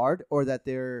creating art or that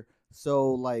they're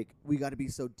so like we got to be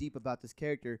so deep about this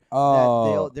character that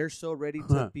Oh, they're so ready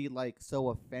to be like so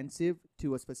offensive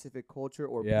to a specific culture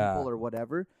or Yeah. people or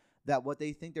whatever that what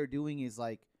they think they're doing is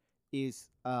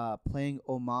playing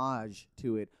homage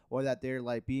to it, or that they're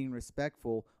like being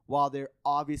respectful while they're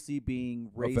obviously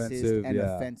being racist Offensive, and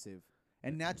yeah. offensive.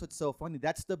 And that's what's so funny.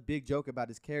 That's the big joke about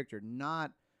his character,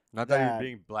 not Not that that- he's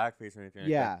being blackface or anything.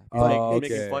 yeah. Like that. He's, Oh, like, okay.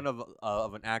 making fun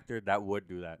of an actor that would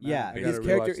do that. Yeah, I his gotta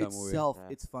character rewatch that movie. itself, Yeah.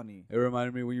 it's funny. it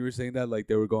reminded me when you were saying that like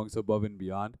they were going so above and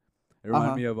beyond. It reminded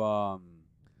Uh-huh. me of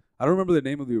I don't remember the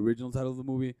name of the original title of the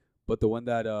movie, but the one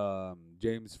that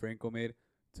James Franco made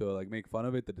to like make fun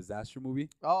of it, the disaster movie.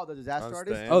 Oh, the disaster That's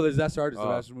artist. the Oh, the disaster artist. Oh.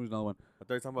 The disaster movie is another one. I thought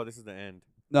you were talking about this is the end.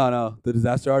 No, the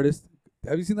disaster artist.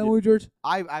 Have you seen that Yeah. movie, George?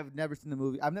 I've never seen the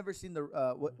movie. I've never seen the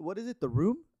what is it? The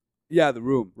Room? Yeah, The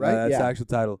Room. Right? That's the Yeah. actual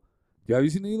title. Have you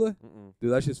seen it, Eli? Mm-mm.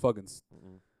 Dude, that shit's fucking.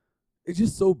 Mm-mm. It's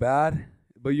just so bad,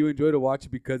 but you enjoy to watch it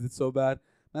because it's so bad.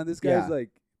 Man, this guy's Yeah. like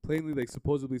plainly like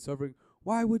supposedly suffering.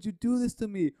 Why would you do this to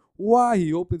me? Why?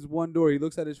 He opens one door. He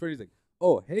looks at his friend. He's like,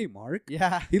 "Oh, hey, Mark."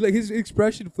 Yeah. He like his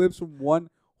expression flips from one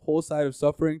whole side of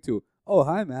suffering to, "Oh,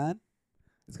 hi, man."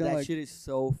 It's kind That of like, shit is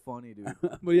so funny, dude.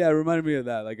 but yeah, it reminded me of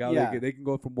that. Like how Yeah. they can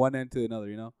go from one end to another.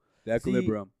 You know, the See,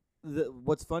 equilibrium.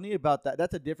 What's funny about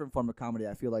that's a different form of comedy.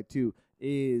 I feel like too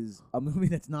is a movie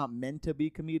that's not meant to be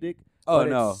comedic. Oh but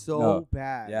no, it's so no.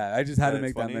 bad. Yeah, I just had That to it's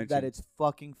make that funny? mention. that it's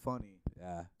fucking funny.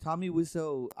 yeah. Tommy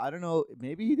Wiseau, I don't know,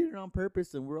 maybe he did it on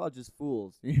purpose, and we're all just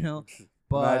fools, you know.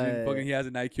 But Imagine fucking he has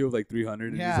an IQ of like 300,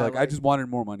 and Yeah, he's like, I like- just wanted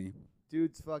more money.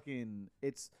 dude's fucking.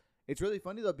 It's really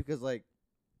funny though because like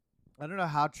I don't know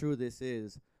how true this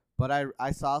is, but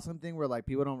I saw something where like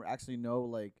people don't actually know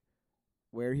like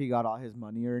where he got all his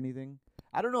money or anything.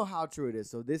 I don't know how true it is.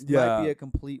 So this might Yeah. be a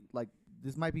complete like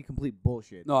this might be complete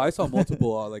bullshit. No, I saw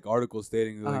multiple like articles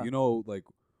stating like like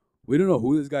we don't know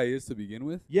who this guy is to begin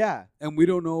with, Yeah, and we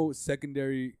don't know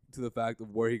secondary to the fact of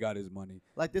where he got his money.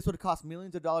 like this would cost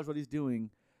millions of dollars what he's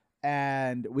doing,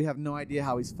 and we have no idea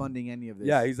how he's funding any of this.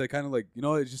 Yeah, he's like kind of like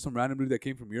it's just some random dude that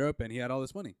came from Europe and he had all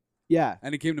this money yeah.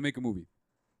 and he came to make a movie.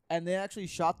 And they actually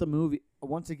shot the movie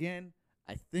once again.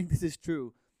 I think this is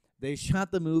true. They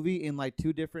shot the movie in like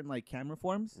two different like camera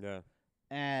forms, Yeah.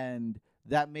 and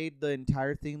that made the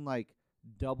entire thing like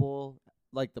double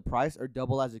like the price or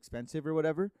double as expensive or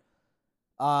whatever.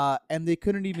 And they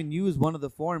couldn't even use one of the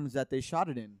forms that they shot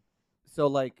it in. So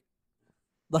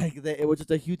it was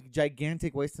just a huge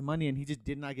gigantic waste of money, and he just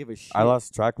did not give a shit. I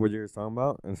lost track what you were talking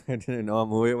about, and I didn't know what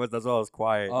movie it was. That's why I was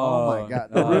quiet. Oh my Oh, god,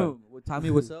 The no. Room with Tommy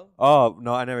Wiseau. Oh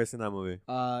no, I never seen that movie.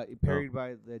 Parodied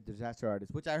by the Disaster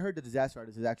Artist, which I heard the Disaster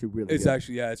Artist is actually really It's good.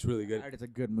 actually it's really I good. heard it's a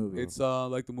good movie. It's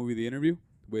like the movie The Interview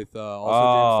with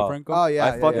also James DeFranco. Oh yeah,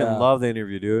 I fucking yeah. love the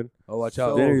interview, dude. Oh, watch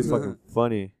So out. The interview's good. fucking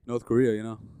funny. North Korea, you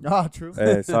know. Oh, true.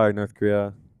 Hey, sorry, North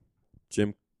Korea.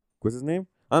 Jim, what's his name?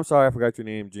 I'm sorry, I forgot your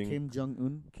name. Kim Jong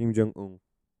Un. Kim Jong Un.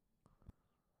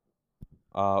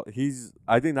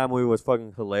 I think that movie was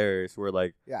fucking hilarious. Where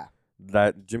like Yeah.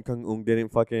 that Jim Jong Un didn't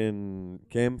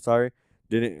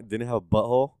have a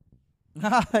butthole.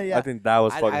 Yeah. I think that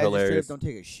was fucking I just straight up hilarious. don't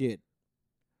take a shit.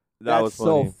 That was That's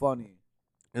funny. so funny.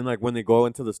 And like when they go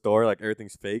into the store, like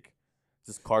everything's fake,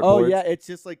 just cardboard. Oh yeah, it's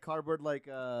just like cardboard, like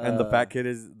And the fat kid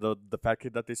is the fat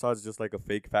kid that they saw is just like a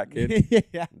fake fat kid.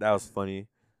 Yeah, That was funny.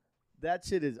 that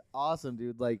shit is awesome,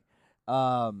 dude. Like,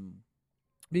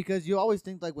 because you always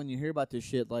think like when you hear about this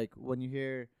shit, like when you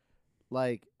hear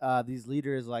like these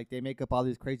leaders, like they make up all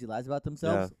these crazy lies about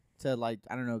themselves to like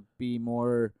I don't know, be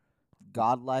more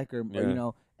godlike or Yeah. you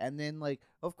know, and then like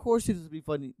of course this would be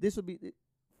funny. This would be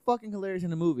fucking hilarious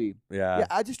in a movie. Yeah. Yeah,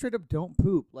 I just straight up don't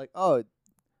poop. Like, oh,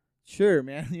 sure,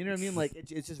 man. You know what I mean? Like,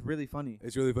 it's just really funny.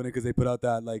 It's really funny because they put out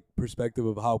that like perspective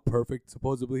of how perfect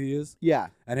supposedly he is, Yeah.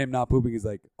 and him not pooping is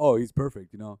like, oh, he's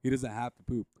perfect. You know, he doesn't have to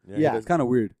poop. Yeah. It's kind of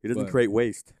weird. He doesn't but create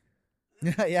waste.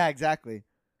 Yeah, exactly.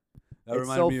 That it's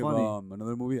reminded so me funny. of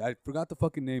another movie. I forgot the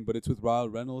fucking name, but it's with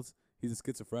Ryan Reynolds. He's a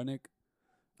schizophrenic.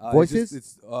 Voices?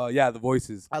 It's yeah, The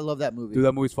Voices. I love that movie. Dude,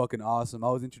 that movie's fucking awesome. I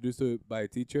was introduced to it by a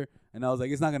teacher, and I was like,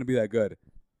 it's not gonna be that good.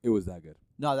 It was that good.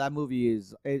 No, that movie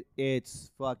is it's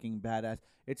fucking badass.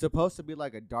 It's supposed to be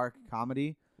like a dark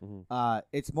comedy. Mm-hmm.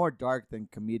 It's more dark than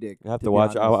comedic. I have to to be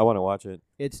watch it. I honest. want to watch it.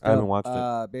 It's I haven't dope. watched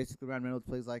it. Basically, Ryan Reynolds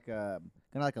plays like a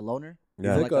kind of like a loner.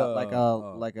 Yeah. He's Like like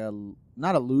like a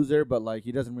not a loser, but like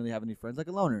he doesn't really have any friends, like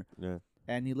a loner. Yeah.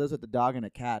 And he lives with a dog and a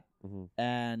cat. Mm-hmm.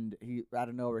 And he out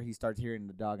of nowhere he starts hearing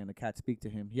the dog and the cat speak to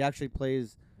him. He actually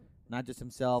plays not just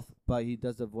himself, but he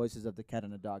does the voices of the cat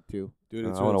and the dog too. Dude, I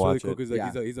it's wanna really watch cool it. because like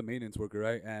Yeah. he's a maintenance worker,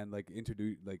 right? And like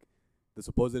the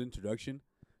supposed introduction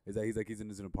is that he's in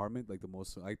his apartment. Like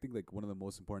I think like one of the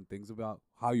most important things about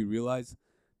how you realize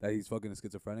that he's fucking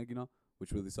schizophrenic, you know,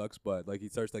 which really sucks. But like he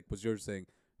starts like what George saying,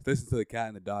 listen to the cat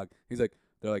and the dog.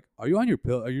 They're like, are you on your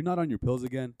pill? Are you not on your pills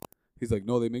again? He's like,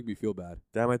 no, they make me feel bad.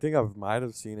 Damn, I think I might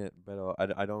have seen it, but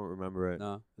I don't remember it.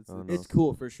 No, Oh, no. It's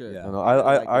cool for sure. Yeah. I don't know. I really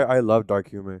like it. I love dark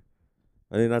humor.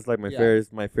 I think that's like my Yeah.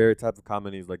 favorite type of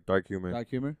comedy is like dark humor. Dark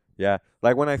humor. Yeah,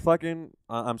 like when I fucking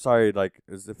I'm sorry, like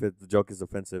as if the joke is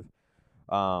offensive.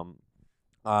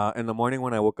 In the morning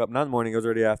when I woke up, not in the morning, it was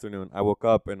already afternoon. I woke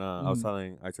up and I was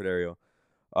I told Ariel,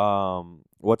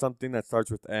 what's something that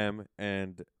starts with M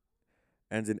and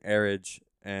ends in marriage,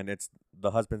 and it's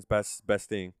the husband's best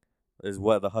thing, is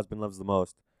what the husband loves the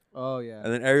most. Oh yeah.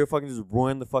 And then Ariel fucking just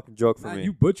ruined the fucking joke for Man, me.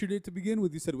 you butchered it to begin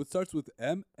with. You said what starts with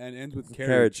M and ends with carriage.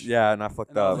 Carriage, yeah, and I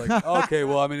fucked And I up. was like, okay,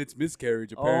 well, I mean, it's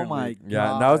miscarriage apparently. Oh my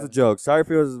Yeah, and that was the God. joke. Sorry if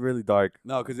it was really dark.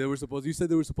 No, because you said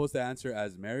they were supposed to answer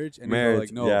as marriage, and you Marriage, were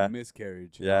like, no, yeah.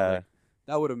 miscarriage. And I was Yeah. like,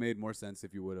 that would have made more sense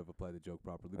if you would have applied the joke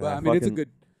properly. But Yeah, I mean, it's a fucking- good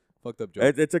fucked up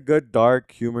joke. It's a good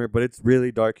dark humor, but it's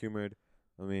really dark humored.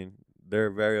 I mean,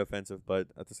 they're very offensive, but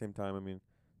at the same time, I mean,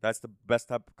 that's the best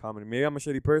type of comedy. Maybe I'm a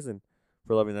shitty person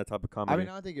for loving that type of comedy. I mean,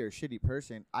 I don't think you're a shitty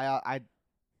person. I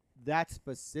that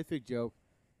specific joke,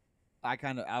 I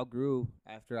kind of outgrew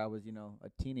after I was, a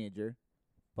teenager.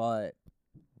 But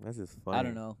that's just funny. I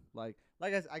don't know.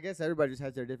 I guess everybody just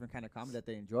has their different kind of comedy that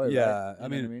they enjoy. Yeah, right? I You know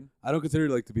mean, what I mean, I don't consider it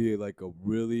like to be like a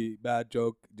really bad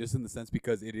joke, just in the sense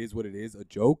because it is what it is, a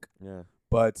joke. Yeah.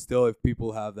 But still, if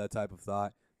people have that type of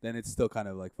thought, then it's still kind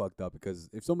of like fucked up. Because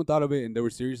if someone thought of it and they were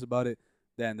serious about it,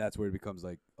 then that's where it becomes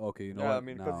like, okay, you know what? I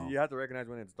mean, because No. you have to recognize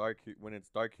when it's dark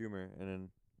humor, and then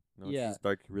it's Yeah.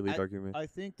 just really dark humor. I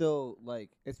think though, like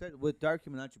especially with dark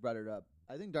humor, now that you brought it up,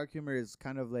 I think dark humor is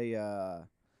kind of a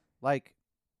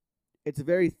it's a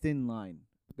very thin line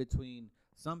between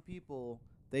some people.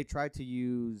 They try to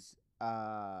use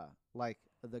like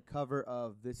the cover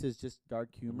of this is just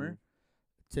dark humor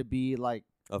to be like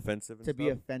Offensive. And to be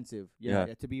stuff. offensive, Yeah.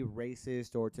 to be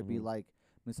racist or to be Mhm. like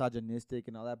misogynistic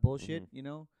and all that bullshit,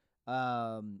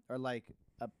 or like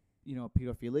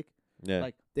pedophilic. Yeah.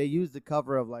 Like they use the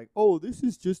cover of like, oh, this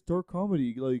is just dark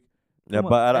comedy, like. Yeah, come on.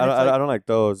 but And it's like- I don't like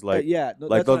those. Like yeah, no,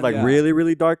 like that's those what like I mean. really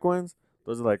really dark ones.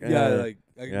 Those are like Yeah, like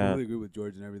I Yeah. completely agree with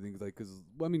George and everything. Like, cause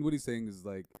I mean, what he's saying is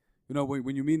like,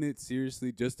 when you mean it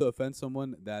seriously, just to offend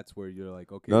someone, that's where you're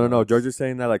like, okay. no. that's- George is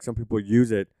saying that like some people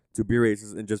use it to be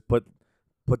racist and just put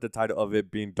the title of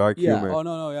it being dark Yeah. humor. Oh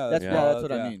no, yeah, That's Yeah. that's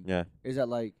what I mean. Yeah. Is that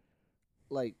like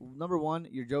number one,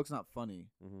 your joke's not funny.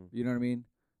 Mm-hmm. You know what I mean?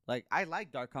 Like I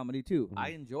like dark comedy too. Mhm. I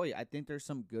enjoy it. I think there's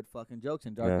some good fucking jokes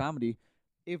in dark Yeah. comedy,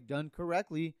 if done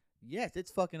correctly. Yes,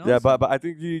 it's fucking awesome. Yeah, but I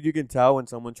think you can tell when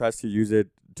someone tries to use it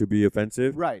to be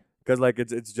offensive, right. because like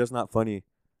it's just not funny.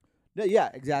 No, yeah,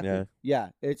 exactly. Yeah. Yeah,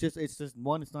 it's just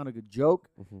one. It's not a good joke.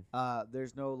 Mhm.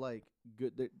 There's no like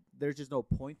good. There's just no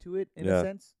point to it in a Yeah.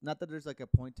 sense. Not that there's like a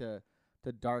point to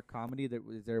dark comedy. There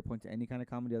is there a point to any kind of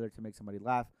comedy other to make somebody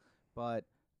laugh, but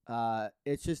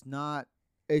it's just not.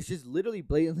 It's just literally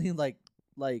blatantly like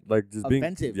Like just being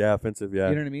offensive. Yeah, offensive. Yeah.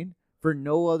 You know what I mean? For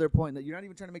no other point. That you're not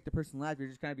even trying to make the person laugh. You're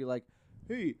just kind of be like,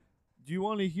 hey, do you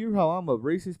want to hear how I'm a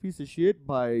racist piece of shit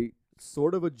by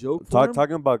sort of a joke form?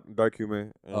 Talking about dark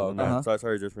humor. Oh, and okay.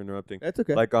 sorry, just for interrupting. That's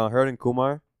okay. Like Harold and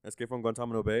Kumar, Escape from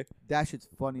Guantanamo Bay, That shit's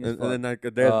funny as and fuck. then like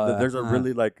there's a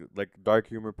really like dark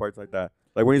humor parts like that.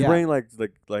 Like when he's Yeah. wearing like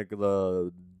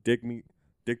the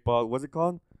dick ball. What's it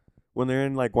called? When they're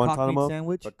in like Cock meat Guantanamo,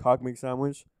 sandwich. the cock meat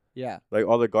sandwich. Yeah. Like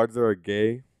all the guards there are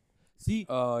gay. See,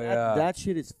 Oh that, yeah. that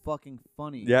shit is fucking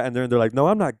funny. Yeah, and they're like, no,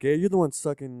 I'm not gay. You're the one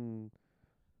sucking.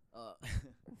 Uh,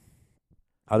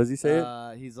 How does he say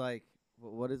it? He's like,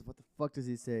 what the fuck does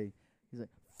he say? He's like,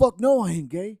 fuck no, I ain't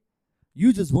gay.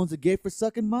 You just want to gay for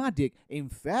sucking my dick. In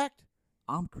fact,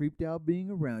 I'm creeped out being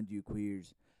around you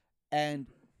queers. And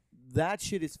that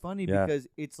shit is funny Yeah. because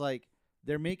it's like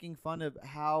they're making fun of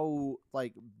how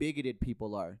like bigoted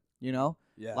people are, you know?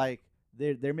 yeah. Like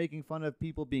they're making fun of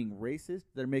people being racist.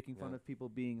 They're making fun Yeah. of people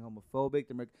being homophobic.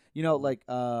 You know, like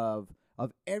of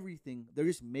everything. They're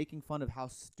just making fun of how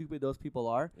stupid those people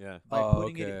are Yeah. by Oh,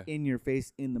 putting it okay. in your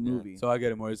face in the Yeah. movie. So I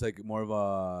get it more. It's like more of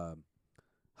a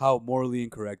how morally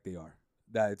incorrect they are.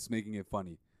 That it's making it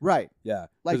funny. Right. Yeah.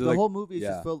 Like 'Cause the it's whole movie is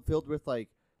yeah. just filled with like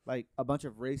a bunch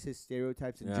of racist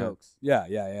stereotypes and Yeah. jokes. Yeah,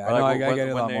 yeah, yeah. Or I know. like I when- get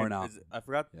it a when lot they- more now. I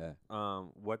forgot Yeah.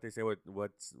 what they say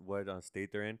what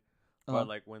state they're in. Uh-huh. But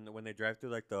like when they drive through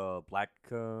like the black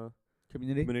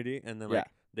Community. community and then Yeah.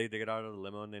 like they get out of the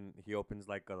limo and then he opens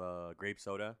like a grape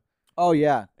soda Oh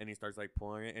yeah. and he starts like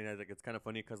pouring it and it's kind of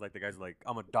funny because like the guy's like,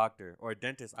 I'm a doctor or a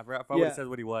dentist. I forgot what Yeah. it says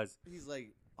what he was. He's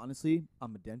like, honestly,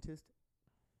 I'm a dentist,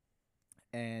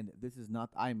 and this is not.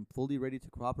 I'm fully ready to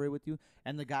cooperate with you.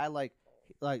 And the guy like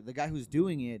the guy who's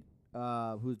doing it,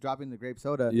 who's dropping the grape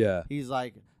soda. Yeah. He's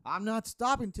like, I'm not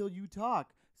stopping till you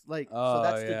talk. It's like, so Oh,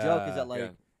 that's the joke. Is yeah, that like yeah.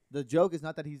 the joke is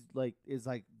not that he's like is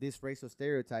like this racial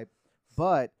stereotype,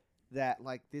 but that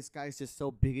like this guy's just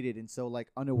so bigoted and so like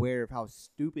unaware of how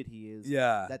stupid he is.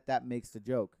 Yeah. That makes the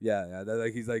joke. Yeah, yeah. That,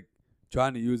 like he's like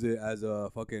trying to use it as a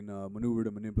fucking maneuver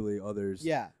to manipulate others.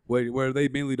 Yeah. Where they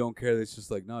mainly don't care. It's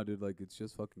just like, no, dude, like it's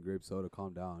just fucking grape soda.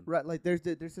 Calm down. Right, like there's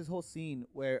this whole scene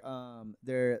where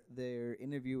they're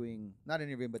interviewing, not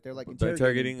interviewing, but they're like They're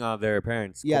interrogating. interrogating their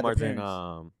parents. Yeah, the Kumar's and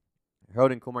parents.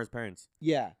 Harold and Kumar's parents.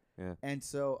 Yeah. Yeah. And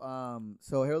so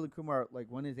so Harold and Kumar, like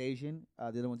one is Asian, the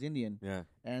other one's Indian, Yeah.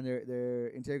 and they're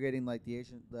interrogating like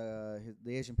the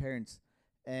Asian parents,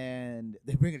 and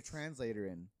they bring a translator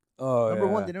in. Oh, Number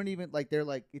yeah. one, they don't even like they're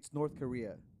like it's North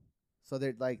Korea, so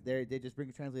they're like they just bring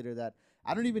a translator that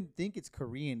I don't even think it's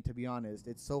Korean, to be honest.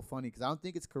 It's so funny because I don't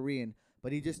think it's Korean,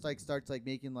 but he just like starts like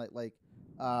making like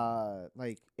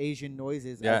Asian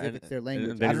noises as if it's their language.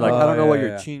 And then I he's don't like, know. I don't know yeah, what yeah,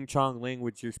 your yeah. Ching Chong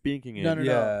language you're speaking in. No, no,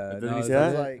 no. Yeah. Doesn't he no, say He's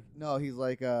that? like no, he's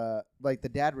like the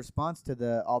dad responds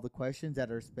to all the questions that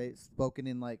are spoken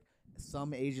in like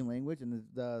some Asian language, and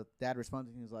the dad responds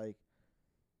and he's like,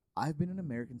 "I've been an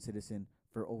American citizen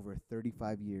for over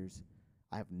 35 years.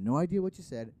 I have no idea what you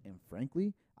said, and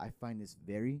frankly, I find this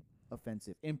very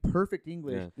offensive." In perfect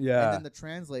English. Yeah. Yeah. And then the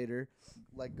translator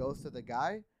like goes to the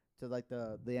guy, to like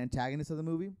the antagonist of the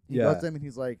movie. He Yeah. goes to him and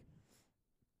he's like,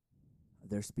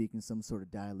 "They're speaking some sort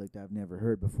of dialect I've never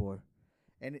heard before."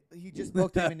 And he just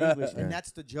spoke to him in English, Yeah. and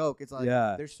that's the joke. It's like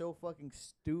Yeah. they're so fucking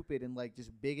stupid and like just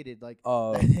bigoted, like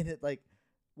Oh. and it like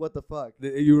what the fuck?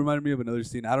 You reminded me of another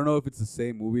scene. I don't know if it's the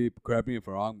same movie. Correct me if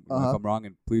I'm wrong. Uh-huh. If I'm wrong,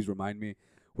 and please remind me.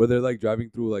 Where they're like driving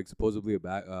through like supposedly a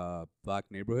black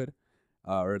neighborhood,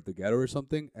 or the ghetto or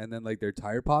something, and then like their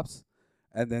tire pops,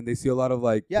 and then they see a lot of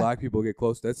like Yeah. black people get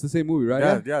close. That's the same movie, right?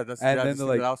 Yeah, that's And yeah, then the they're scene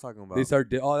like- that I was talking about. They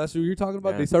start. Oh, that's what you're talking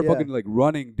about. Yeah. They start Yeah. fucking like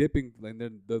running, dipping, and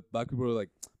then the black people are like,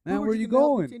 We "Man, were where are just you gonna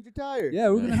help going?" Change your tire. Yeah,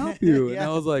 we're gonna Yeah. help you. And Yeah.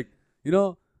 I was like,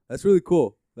 that's really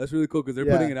cool. That's really cool because they're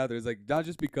Yeah. putting it out there. It's like not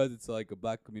just because it's like a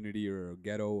black community or a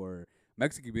ghetto or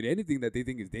Mexican community. Anything that they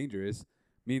think is dangerous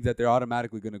means that they're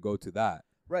automatically gonna go to that.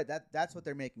 Right. That's what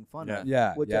they're making fun Yeah. of.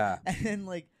 Yeah, Which yeah. and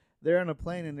like they're on a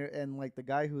plane and like the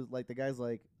guy's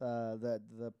like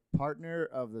the partner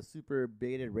of the super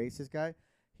baited racist guy,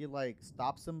 he like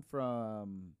stops him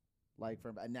from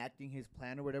enacting his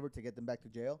plan or whatever to get them back to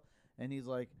jail, and he's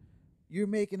like, "You're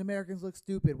making Americans look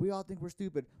stupid. We all think we're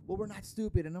stupid. Well, we're not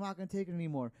stupid, and I'm not gonna take it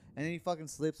anymore." And then he fucking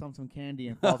slips on some candy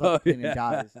and falls off the plane and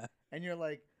dies. And you're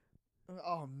like,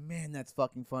 "Oh man, that's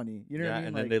fucking funny." You know what I mean?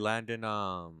 and Like, then they land in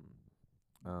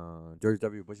George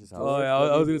W. Bush's house. Oh, yeah,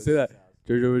 I was gonna say that.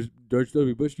 George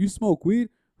W. Bush, you smoke weed?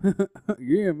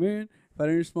 Yeah, man. If I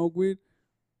didn't smoke weed,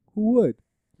 who would?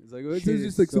 It's like it's Shit just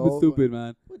is like super so stupid,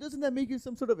 man. Well, doesn't that make you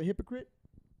some sort of a hypocrite?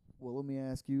 Well, let me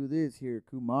ask you this here,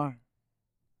 Kumar.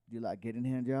 Do you like getting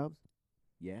hand jobs?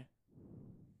 Yeah.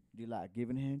 Do you like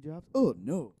giving hand jobs? Oh,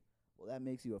 no. Well, that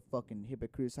makes you a fucking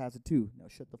hypocrite size of two. Now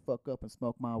shut the fuck up and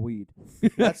smoke my weed.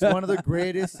 That's one of the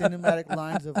greatest cinematic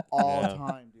lines of all Yeah.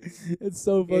 time, dude. It's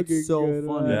so fucking so good,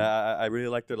 funny. man. Yeah, I really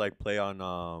like to like play on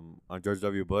George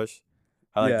W. Bush.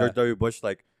 I like Yeah. George W. Bush.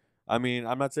 Like, I mean,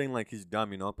 I'm not saying like he's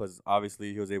dumb, because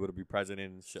obviously he was able to be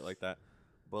president and shit like that.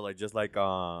 But like just like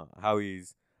how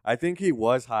I think he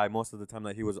was high most of the time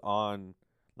that he was on,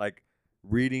 like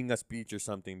reading a speech or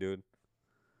something, dude.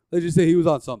 Let's just say he was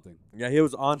on something. Yeah, he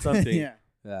was on something. Yeah.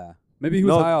 Yeah. Maybe he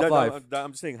was high off life.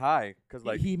 I'm just saying high, cause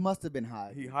like he must have been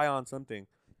high. he high on something.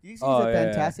 Do you see he's Oh, a yeah, yeah.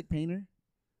 fantastic painter?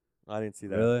 I didn't see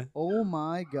that. Really? Oh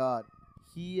my god.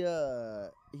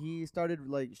 He started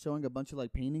like showing a bunch of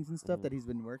like paintings and stuff that he's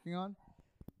been working on.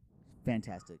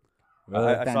 Fantastic. Really?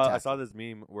 I saw Fantastic. this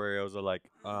meme where it was like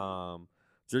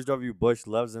George W. Bush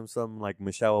loves him some like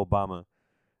Michelle Obama,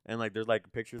 and like there's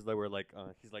like pictures that were like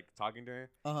he's like talking to her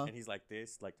Uh-huh. and he's like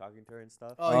this like talking to her and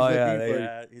stuff. Oh, he's yeah, being they- flirty.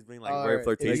 Yeah, he's being like All very right.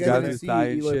 flirtatious. If you Like, guys down didn't his see, thigh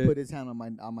he and would shit. put his hand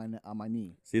on my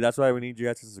knee. See, that's why we need you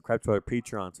guys to subscribe to our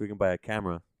Patreon so we can buy a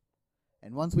camera.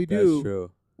 And once we That's do,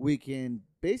 true. we can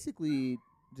basically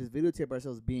just videotape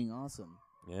ourselves being awesome.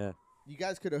 Yeah. You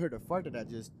guys could have heard a fart that I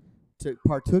just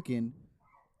partook in,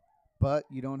 but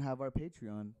you don't have our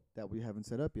Patreon that we haven't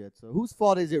set up yet. So whose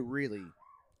fault is it really?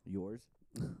 Yours.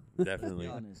 Definitely.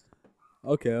 Be honest.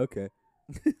 Okay, okay.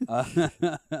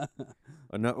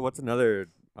 What's another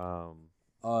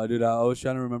Dude, I was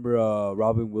trying to remember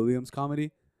Robin Williams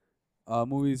comedy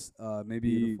movies. Maybe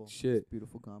Beautiful. shit.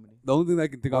 Beautiful comedy. The only thing that I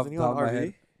can think off wasn't the he top on of my RV?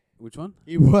 head. Which one?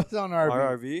 He was on our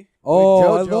RRV? Oh,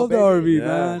 I JoJo, love the baby. RV, Yeah.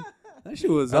 man. That shit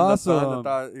was And the son, awesome. I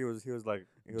thought he was like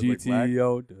black.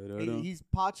 GTO. da-da-da. He's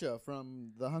Pacha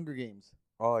from the Hunger Games.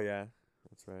 Oh yeah,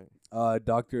 that's right.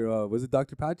 Doctor. Was it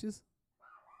Doctor Patches?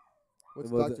 What's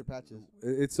Was Dr. Patches?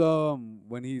 It's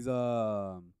when he's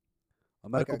a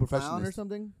medical like a clown or professionist.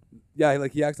 something? Yeah,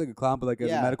 like he acts like a clown, but like as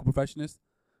Yeah. a medical professionist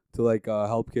to like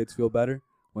help kids feel better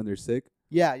when they're sick.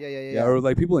 Yeah. Yeah, or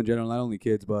like people in general, not only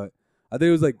kids, but I think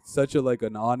it was like such a like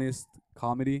an honest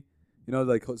comedy,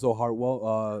 like so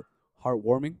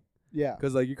heartwarming. Yeah.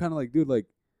 Cause like you're kind of like, dude, like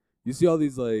you see all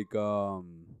these like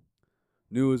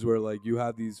news where like you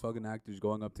have these fucking actors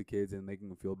going up to kids and making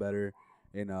them feel better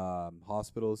in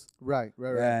hospitals, Right.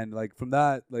 and like from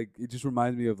that, like it just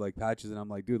reminds me of like Patches, and I'm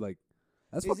like, dude, like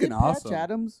that's Is fucking it awesome. Patch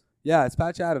Adams? Yeah, it's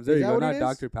Patch Adams. There Is you that go, what not it is?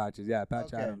 Doctor Patches. Yeah, Patch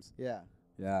Okay. Adams. Yeah.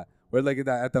 Yeah, where like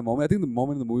at that moment, I think the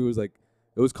moment in the movie was like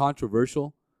it was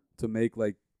controversial to make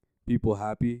like people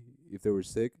happy if they were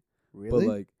sick, Really?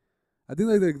 but like I think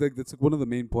like that's like, one of the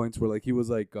main points where like he was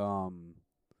like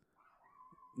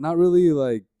not really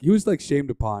like he was like shamed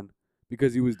upon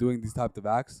because he was doing these type of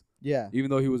acts, yeah. even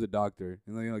though he was a doctor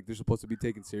and like they're supposed to be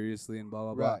taken seriously and blah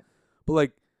blah blah. Right. But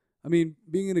like, I mean,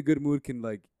 being in a good mood can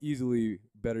like easily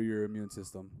better your immune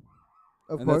system,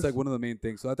 Of and course. that's like one of the main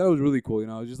things. So I thought it was really cool. It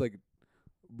was just like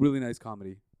really nice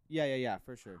comedy. Yeah,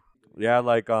 for sure. Yeah,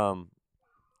 like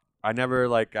I never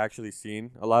like actually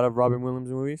seen a lot of Robin Williams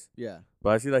movies, Yeah.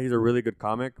 but I see that he's a really good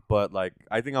comic. But like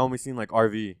I think I only seen like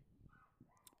RV.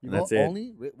 And that's it. Only?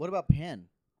 What about Pan?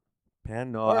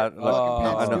 Pan? No, Or, I, fucking I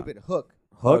Pan, know. stupid. Hook.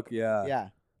 Hook. Yeah. Yeah.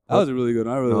 That was a really good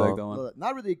one. I really No. like that one. Well,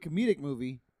 not really a comedic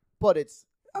movie, but it's.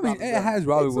 I mean, Robin it has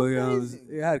Robin It's Williams. amazing.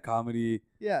 It had comedy.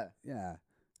 Yeah. Yeah.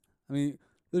 I mean,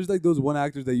 there's like those one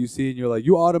actors that you see and you're like,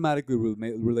 you automatically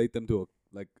relate them to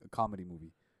a comedy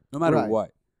movie, no matter Right.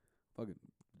 what. Fucking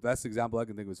best example I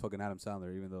can think of is fucking Adam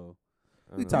Sandler, even though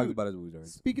I we don't know. talked about his movies already.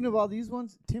 Speaking of all these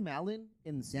ones, Tim Allen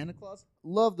in Santa Claus,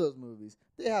 love those movies.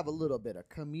 They have a little bit of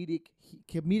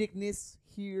comedicness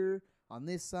here on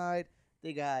this side.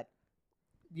 They got,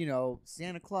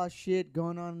 Santa Claus shit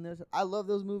going on in there. I love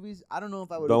those movies. I don't know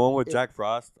if I would. The one with Jack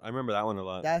Frost. I remember that one a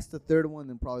lot. That's the third one,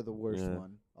 and probably the worst Yeah.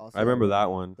 one. Also, I remember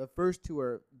that one. The first two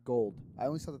are gold. I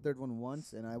only saw the third one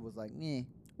once, and I was like, meh.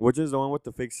 Which is the one with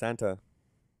the fake Santa?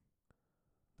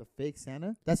 The fake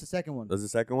Santa? That's the second one. That's the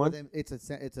second But one. then it's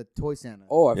a toy Santa.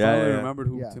 Oh, I Yeah, finally yeah. remembered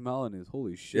who Yeah. Tim Allen is.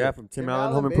 Holy shit. Yeah, from Tim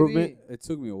Allen, Home baby. Improvement. It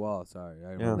took me a while. Sorry. I Yeah.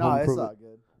 remember. No, Home it's Improvement. all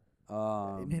good. He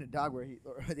Um, made a dog where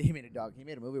he made a dog. He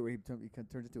made a movie where he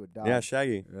turns into a dog. Yeah,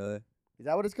 Shaggy. really? Is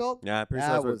that what it's called? Yeah, I'm pretty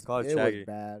sure that's what it's called. It Shaggy. was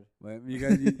bad. Wait,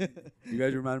 you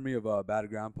guys remind me of Bad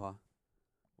Grandpa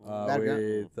Bad Gran-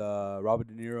 with Robert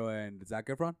De Niro and Zac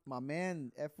Efron. My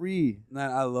man, Efree.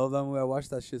 Man, I love that movie. I watched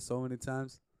that shit so many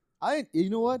times. You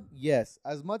know what? Yes.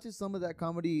 As much as some of that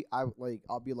comedy, I'll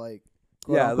be like,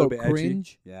 quote Yeah, a little unquote bit edgy.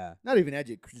 cringe. Yeah. Not even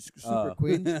edgy, just super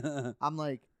cringe. my I'm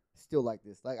like still like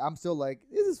this. Like I'm still like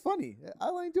this is funny. I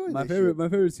like enjoying this favorite shit. my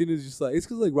favorite scene is just like it's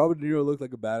because like Robert De Niro looked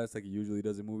like a badass like he usually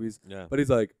does in movies, Yeah. but he's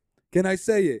like, "Can I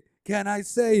say it? Can I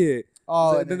say it?"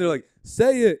 Oh, And then they're like,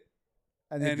 "Say it,"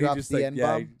 and then and drops he just the like, N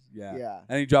yeah, bomb. Yeah.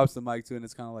 and he drops the mic too, and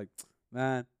it's kind of like,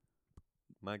 man,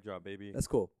 Mic drop, baby. that's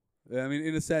cool. I mean,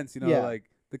 in a sense, you know, Yeah. like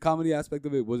the comedy aspect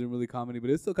of it wasn't really comedy, but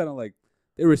it's still kind of like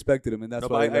they respected him, and that's no,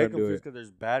 why but they I let get him do confused it. because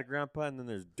there's bad grandpa and then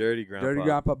there's dirty grandpa. Dirty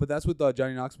Grandpa, but that's with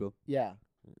Johnny Knoxville. Yeah.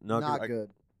 No, Not good.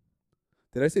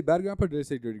 Did I say Bad Grandpa or did I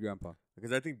say Dirty Grandpa?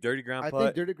 because I think dirty grandpa. I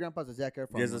think Dirty Grandpa's a Zac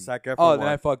Efron. is a one. Zac Efron Oh, one. then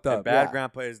I fucked And up. bad Yeah.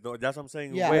 grandpa is that's what I'm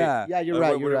saying. Yeah. Wait, Yeah, you're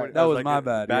right. You're right. That was like my a-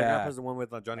 bad, Bad yeah. grandpa's the one with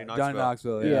Johnny Knoxville. Johnny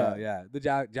Knoxville, yeah, Yeah. yeah.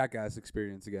 The Jackass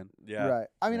experience again. Yeah. Right.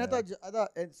 I mean, Yeah. I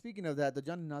thought, and speaking of that, the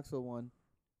Johnny Knoxville one,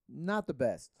 not the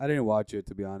best. I didn't watch it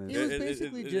to be honest. It was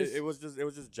basically just- it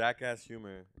was just jackass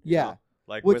humor. you Yeah. know?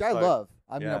 Like Which with, I like- love.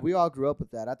 I mean, yeah. we all grew up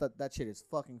with that. I thought that shit is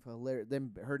fucking hilarious.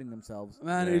 Them hurting themselves.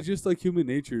 Man, Yeah. it's just like human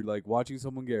nature. Like watching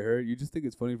someone get hurt, you just think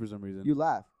it's funny for some reason. You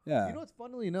laugh. yeah. You know what's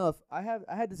funnily enough? I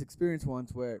had this experience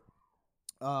once where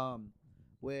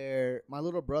my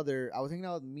little brother, I was hanging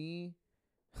out with me.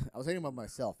 I was hanging out with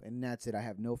myself, and that's it. I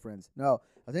have no friends. No,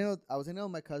 I was hanging out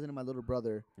with my cousin and my little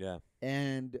brother, Yeah.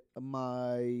 and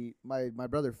my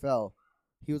brother fell.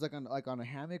 He was like on a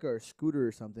hammock or a scooter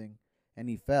or something, and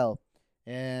he fell.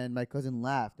 And my cousin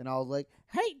laughed, and I was like,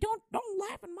 "Hey, don't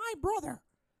laugh at my brother."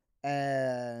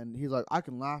 And he's like, "I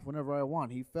can laugh whenever I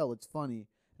want. He fell. It's funny."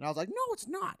 And I was like, "No, it's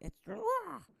not. It's."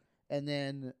 And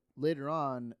then later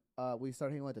on, we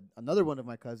started hanging with another one of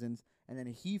my cousins, and then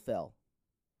he fell,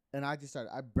 and I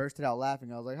bursted out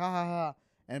laughing. I was like, "Ha ha ha!"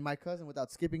 And my cousin,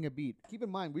 without skipping a beat, keep in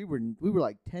mind we were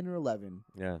like 10 or 11.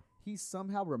 Yeah. He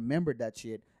somehow remembered that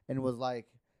shit and was like,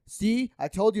 "See, I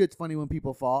told you it's funny when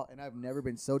people fall," and I've never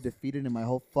been so defeated in my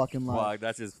whole fucking life. Fuck,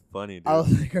 that's just funny, dude. I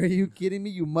was like, "Are you kidding me,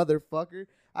 you motherfucker?"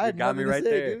 I you had got me nothing to right say,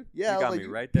 there. dude. Yeah, I you was got like, me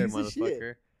 "You right there, piece of shit."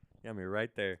 motherfucker. You got me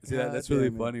right there. See God that's really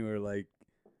damn it. funny. Where like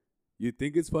you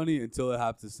think it's funny until it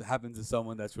happens to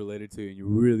someone that's related to you, and you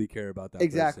really care about that.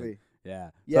 Exactly. person. Yeah.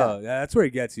 Yeah. So, yeah. That's where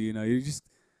it gets you. You know. You just.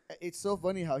 It's so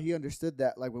funny how he understood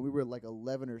that, like when we were like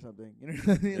 11 or something. You know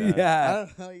what I mean? Yeah. Yeah. I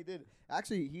don't know how he did.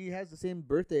 Actually, he has the same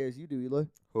birthday as you do, Eloy.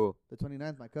 Who? The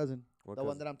 29th, my cousin. What The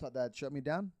one cousin? that shut me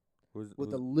down Who's, with who's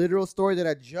the literal story that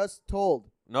I just told.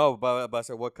 No, but I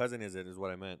said what cousin is it? Is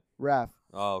what I meant. Raph.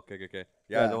 Oh, okay. Yeah,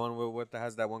 Yeah. the one with that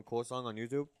has that one cool song on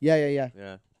YouTube. Yeah.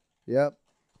 Yeah. Yep.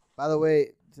 By the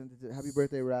way, happy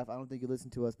birthday, Raph. I don't think you listen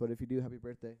to us, but if you do, happy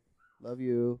birthday. Love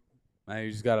you. Man,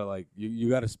 you just gotta like you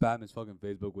gotta spam his fucking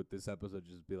Facebook with this episode.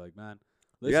 Just be like, man,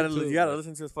 You gotta listen to it, listen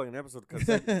like- to this fucking episode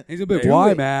because He's gonna be like, Hey, why,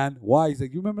 wait. man? Why? He's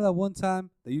like, you remember that one time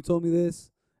that you told me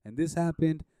this and this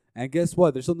happened, and guess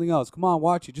what? There's something else. Come on,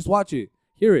 watch it. Just watch it.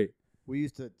 Hear it. We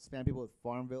used to spam people with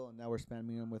Farmville, and now we're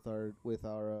spamming them with our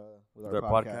their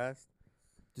podcast.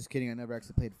 Just kidding. I never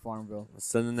actually played Farmville.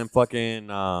 Sending them fucking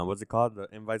what's it called? The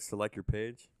invites to like your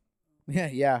page.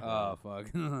 Yeah. Oh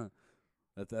fuck.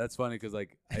 That's funny because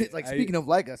like It's like speaking of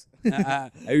like us.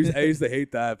 I used to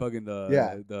hate that fucking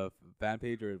Yeah. the fan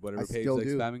page or whatever I page still like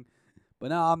do. spamming, but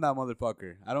now I'm that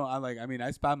motherfucker. I mean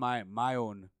I spam my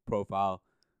own profile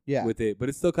Yeah. with it, but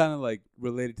it's still kind of like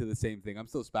related to the same thing. I'm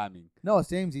still spamming. No,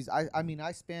 samesies. I mean,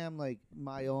 I spam like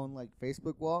my own like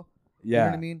Facebook wall. Yeah. You know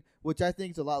what I mean? Which I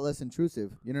think is a lot less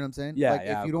intrusive. You know what I'm saying? Yeah, Like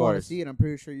yeah, if of you don't want to course. see it, I'm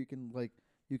pretty sure you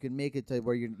can make it to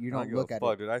where you I don't give look a at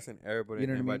fuck, it. dude. I sent everybody You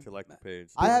know an what I invite mean? to like the page.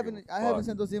 I Don't haven't give a I haven't fuck.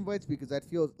 sent those invites because that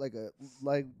feels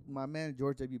like my man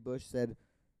George W. Bush said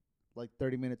like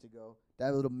 30 minutes ago.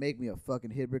 That will make me a fucking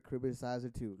hypocritizer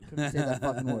too. Couldn't say that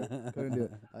fucking word. Couldn't do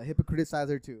it. A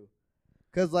hypocritizer too.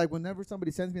 Cause like whenever somebody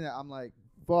sends me that, I'm like,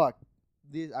 fuck.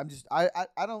 I'm just I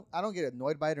don't get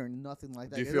annoyed by it or nothing like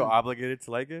that. Do you It feel doesn't- obligated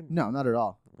to like it? No, not at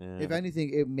all. Yeah. If anything,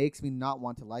 it makes me not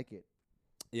want to like it.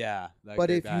 Yeah. Like But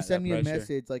that- if you that- send that me a pressure.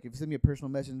 message, like if you send me a personal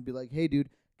message and be like, "Hey, dude,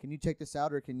 can you check this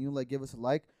out, or can you like give us a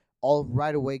like?" I'll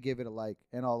right away give it a like,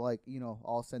 and I'll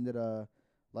I'll send it a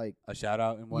like, a shout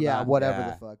out and whatnot. yeah, whatever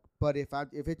Yeah. the fuck. But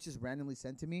if it's just randomly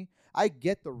sent to me, I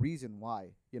get the reason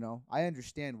why. I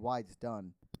understand why it's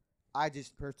done. I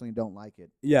just personally don't like it.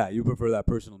 Yeah, you prefer that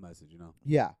personal message, you know.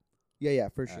 Yeah,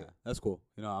 for Yeah, sure. that's cool.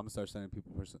 I'm gonna start sending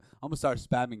people personal. I'm gonna start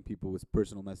spamming people with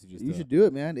personal messages. You to- should do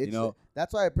it, man. It's know-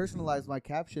 that's why I personalize my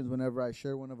captions whenever I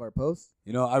share one of our posts.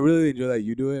 I really enjoy that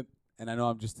you do it, and I know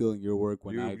I'm just stealing your work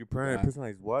when you I. you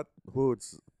personalize what? Who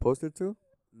it's posted to?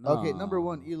 Okay, number No.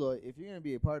 one, Eloy, if you're gonna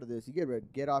be a part of this, you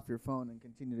get off your phone and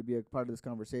continue to be a part of this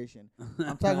conversation.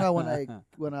 I'm talking about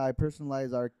when I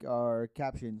personalize our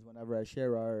captions whenever I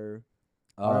share our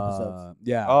episodes.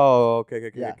 Yeah. Oh,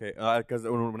 okay. Yeah. Because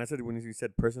when you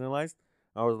said personalized,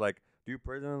 I was like, do you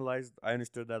personalize? I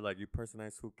understood that like you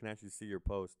personalize who can actually see your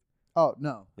post. Oh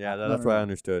no. Yeah, No, that's no, what I no.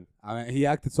 understood. I mean, he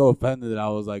acted so offended that I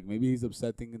was like, maybe he's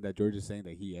upset thinking that George is saying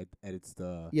that he edits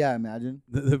Yeah, imagine.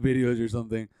 the videos or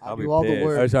something. I I'll be do all the pissed.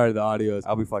 Or work. sorry, the audios.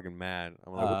 I'll be fucking mad.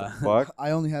 I'm like, what the fuck?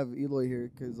 I only have Eloy here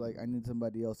because like I need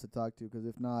somebody else to talk to. Because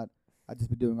if not, I'd just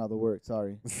be doing all the work.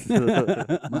 Sorry.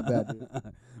 My bad, dude.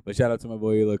 But shout out to my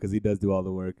boy Elo because he does do all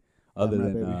the work. Other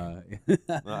right,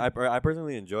 than No, I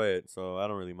personally enjoy it, so I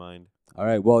don't really mind. all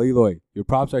right, well Eloy, your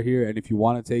props are here, and if you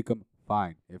want to take them,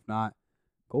 fine. If not,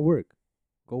 go work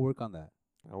on that.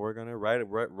 I'll work on it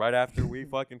right after we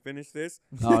fucking finish this.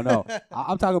 No,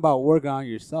 I'm talking about working on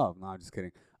yourself. No, I'm just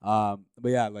kidding. But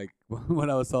yeah, like when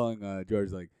I was telling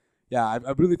George, like, yeah,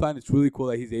 I really find it's really cool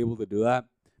that he's able to do that.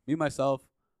 Me myself,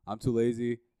 I'm too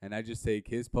lazy, and I just take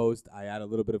his post, I add a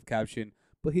little bit of caption,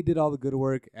 but he did all the good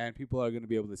work, and people are gonna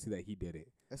be able to see that he did it.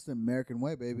 That's the American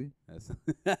way, baby. That's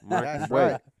That's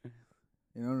way. right.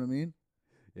 You know what I mean?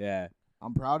 Yeah.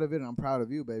 I'm proud of it, and I'm proud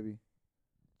of you, baby.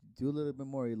 Do a little bit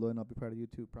more, Eloy, and I'll be proud of you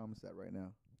too. Promise that right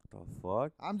now. The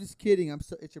fuck? I'm just kidding.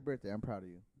 It's your birthday. I'm proud of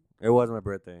you. It was my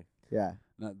birthday. Yeah.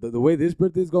 Now, the way this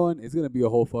birthday's going, it's gonna be a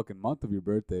whole fucking month of your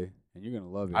birthday, and you're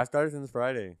gonna love it. I started since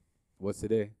Friday, What's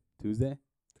today? Tuesday?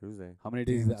 Tuesday. How many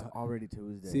days? Damn, Is it's that? already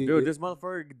Tuesday. See, Dude, it- this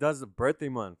motherfucker does a birthday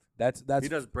month. That's He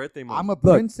does birthday month. I'm a Look,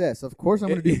 princess. Of course, I'm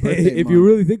gonna do birthday. if you month.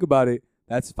 really think about it,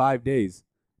 that's 5 days.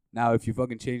 Now, if you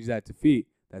fucking change that to feet,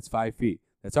 that's 5 feet.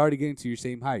 That's already getting to your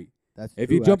same height. That's If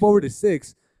true, you jump actually. over to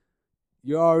 6,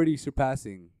 you're already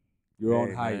surpassing your own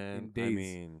Hey, height man, in I days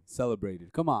mean,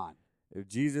 celebrated. Come on. if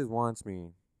Jesus wants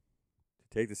me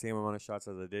to take the same amount of shots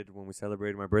as I did when we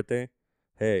celebrated my birthday,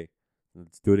 hey,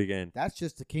 let's do it again. That's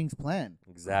just the king's plan.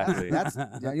 Exactly. That's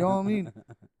you know what I mean.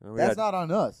 And we That's got- not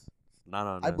on us. not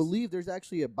on I us. believe there's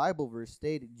actually a Bible verse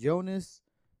stated Jonas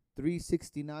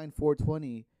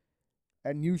 3:69-420,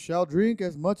 and you shall drink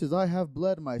as much as I have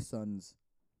bled, my sons.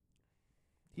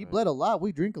 He Right. bled a lot.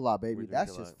 We drink a lot, baby. drink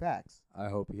That's a just lot. facts. I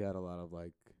hope he had a lot of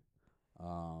like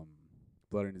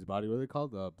blood in his body. What are they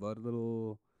called?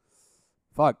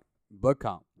 Blood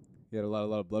count. He had a lot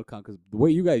of blood count because the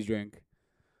way you guys drink,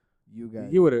 You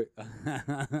guys. he would You're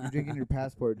have. drinking your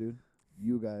passport, dude.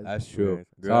 You guys. That's true.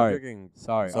 Dude, I'm Sorry, drinking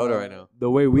sorry. soda right now. The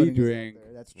way we Putting us out drink,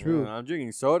 there. That's true. Yeah, I'm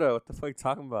drinking soda. What the fuck you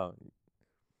talking about?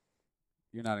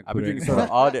 you're not I've been included drinking anymore.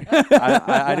 soda all day.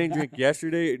 I didn't drink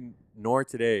yesterday nor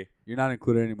today. You're not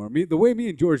included anymore. The way me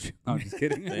and George. No, I'm just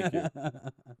kidding. Thank you.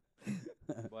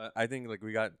 But I think like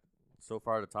we got so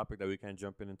far the topic that we can't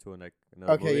jump into another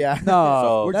Okay, movie. yeah. No,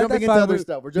 So- We're that- jumping that's into fine. other We're-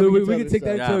 stuff. We're Dude, jumping we into can other take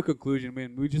stuff. that to Yeah. a conclusion,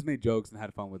 man. We just made jokes and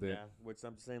had fun with it. Yeah, which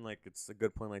I'm just saying like it's a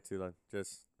good point like to like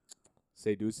just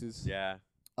Say deuces. yeah.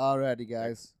 Alrighty,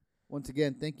 guys. Once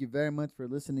again, thank you very much for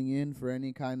listening in. For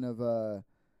any kind of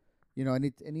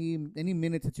any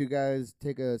minutes that you guys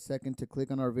take a second to click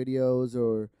on our videos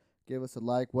or give us a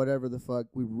like, whatever the fuck,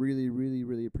 we really, really,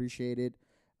 really appreciate it.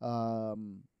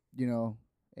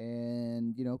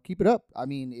 Keep it up. I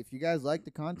mean, if you guys like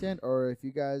the content or if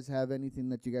you guys have anything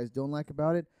that you guys don't like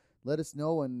about it, let us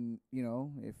know. And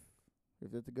if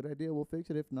it's a good idea, we'll fix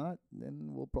it. If not, then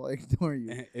we'll probably ignore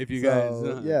you. If you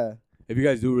So, guys, yeah. if you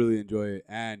guys do really enjoy it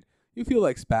and you feel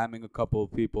like spamming a couple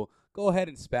of people, go ahead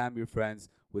and spam your friends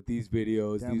with these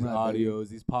videos, Damn these right, baby. audios,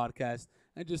 these podcasts,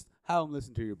 and just have them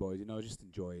listen to your boys. Just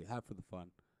enjoy it. Have for the fun.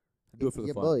 Do it for the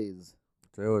Yeah, fun. boys.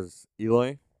 So it was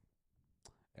Eloy.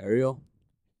 Ariel.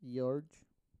 George.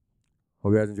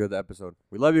 Hope you guys enjoyed the episode.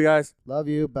 We love you guys. Love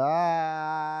you.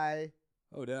 Bye.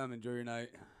 Oh damn! Enjoy your night.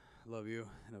 Love you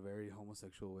in a very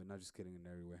homosexual way. Not just kidding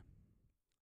in every way.